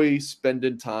enjoy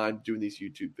spending time doing these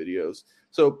YouTube videos.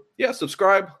 So, yeah,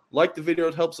 subscribe, like the video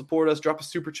to help support us. Drop a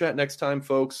super chat next time,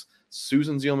 folks.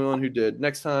 Susan's the only one who did.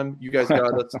 Next time, you guys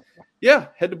got us. Yeah,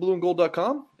 head to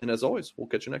blueandgold.com. And as always, we'll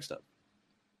catch you next time.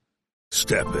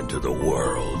 Step into the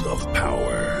world of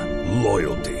power,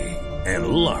 loyalty, and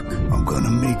luck. I'm going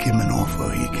to make him an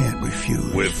offer he can't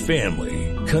refuse. With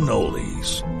family,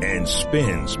 cannolis, and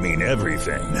spins mean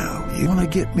everything. Now, you want to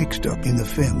get mixed up in the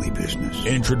family business.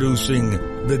 Introducing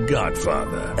The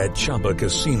Godfather at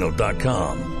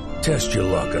ChumbaCasino.com. Test your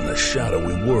luck in the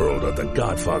shadowy world of The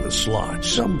Godfather slot.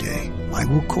 Someday, I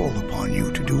will call upon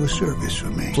you to do a service for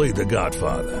me. Play The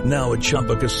Godfather, now at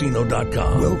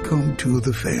ChumbaCasino.com. Welcome to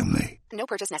the family. No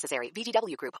purchase necessary.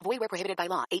 VGW Group. Void where prohibited by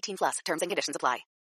law. 18+. Terms and conditions apply.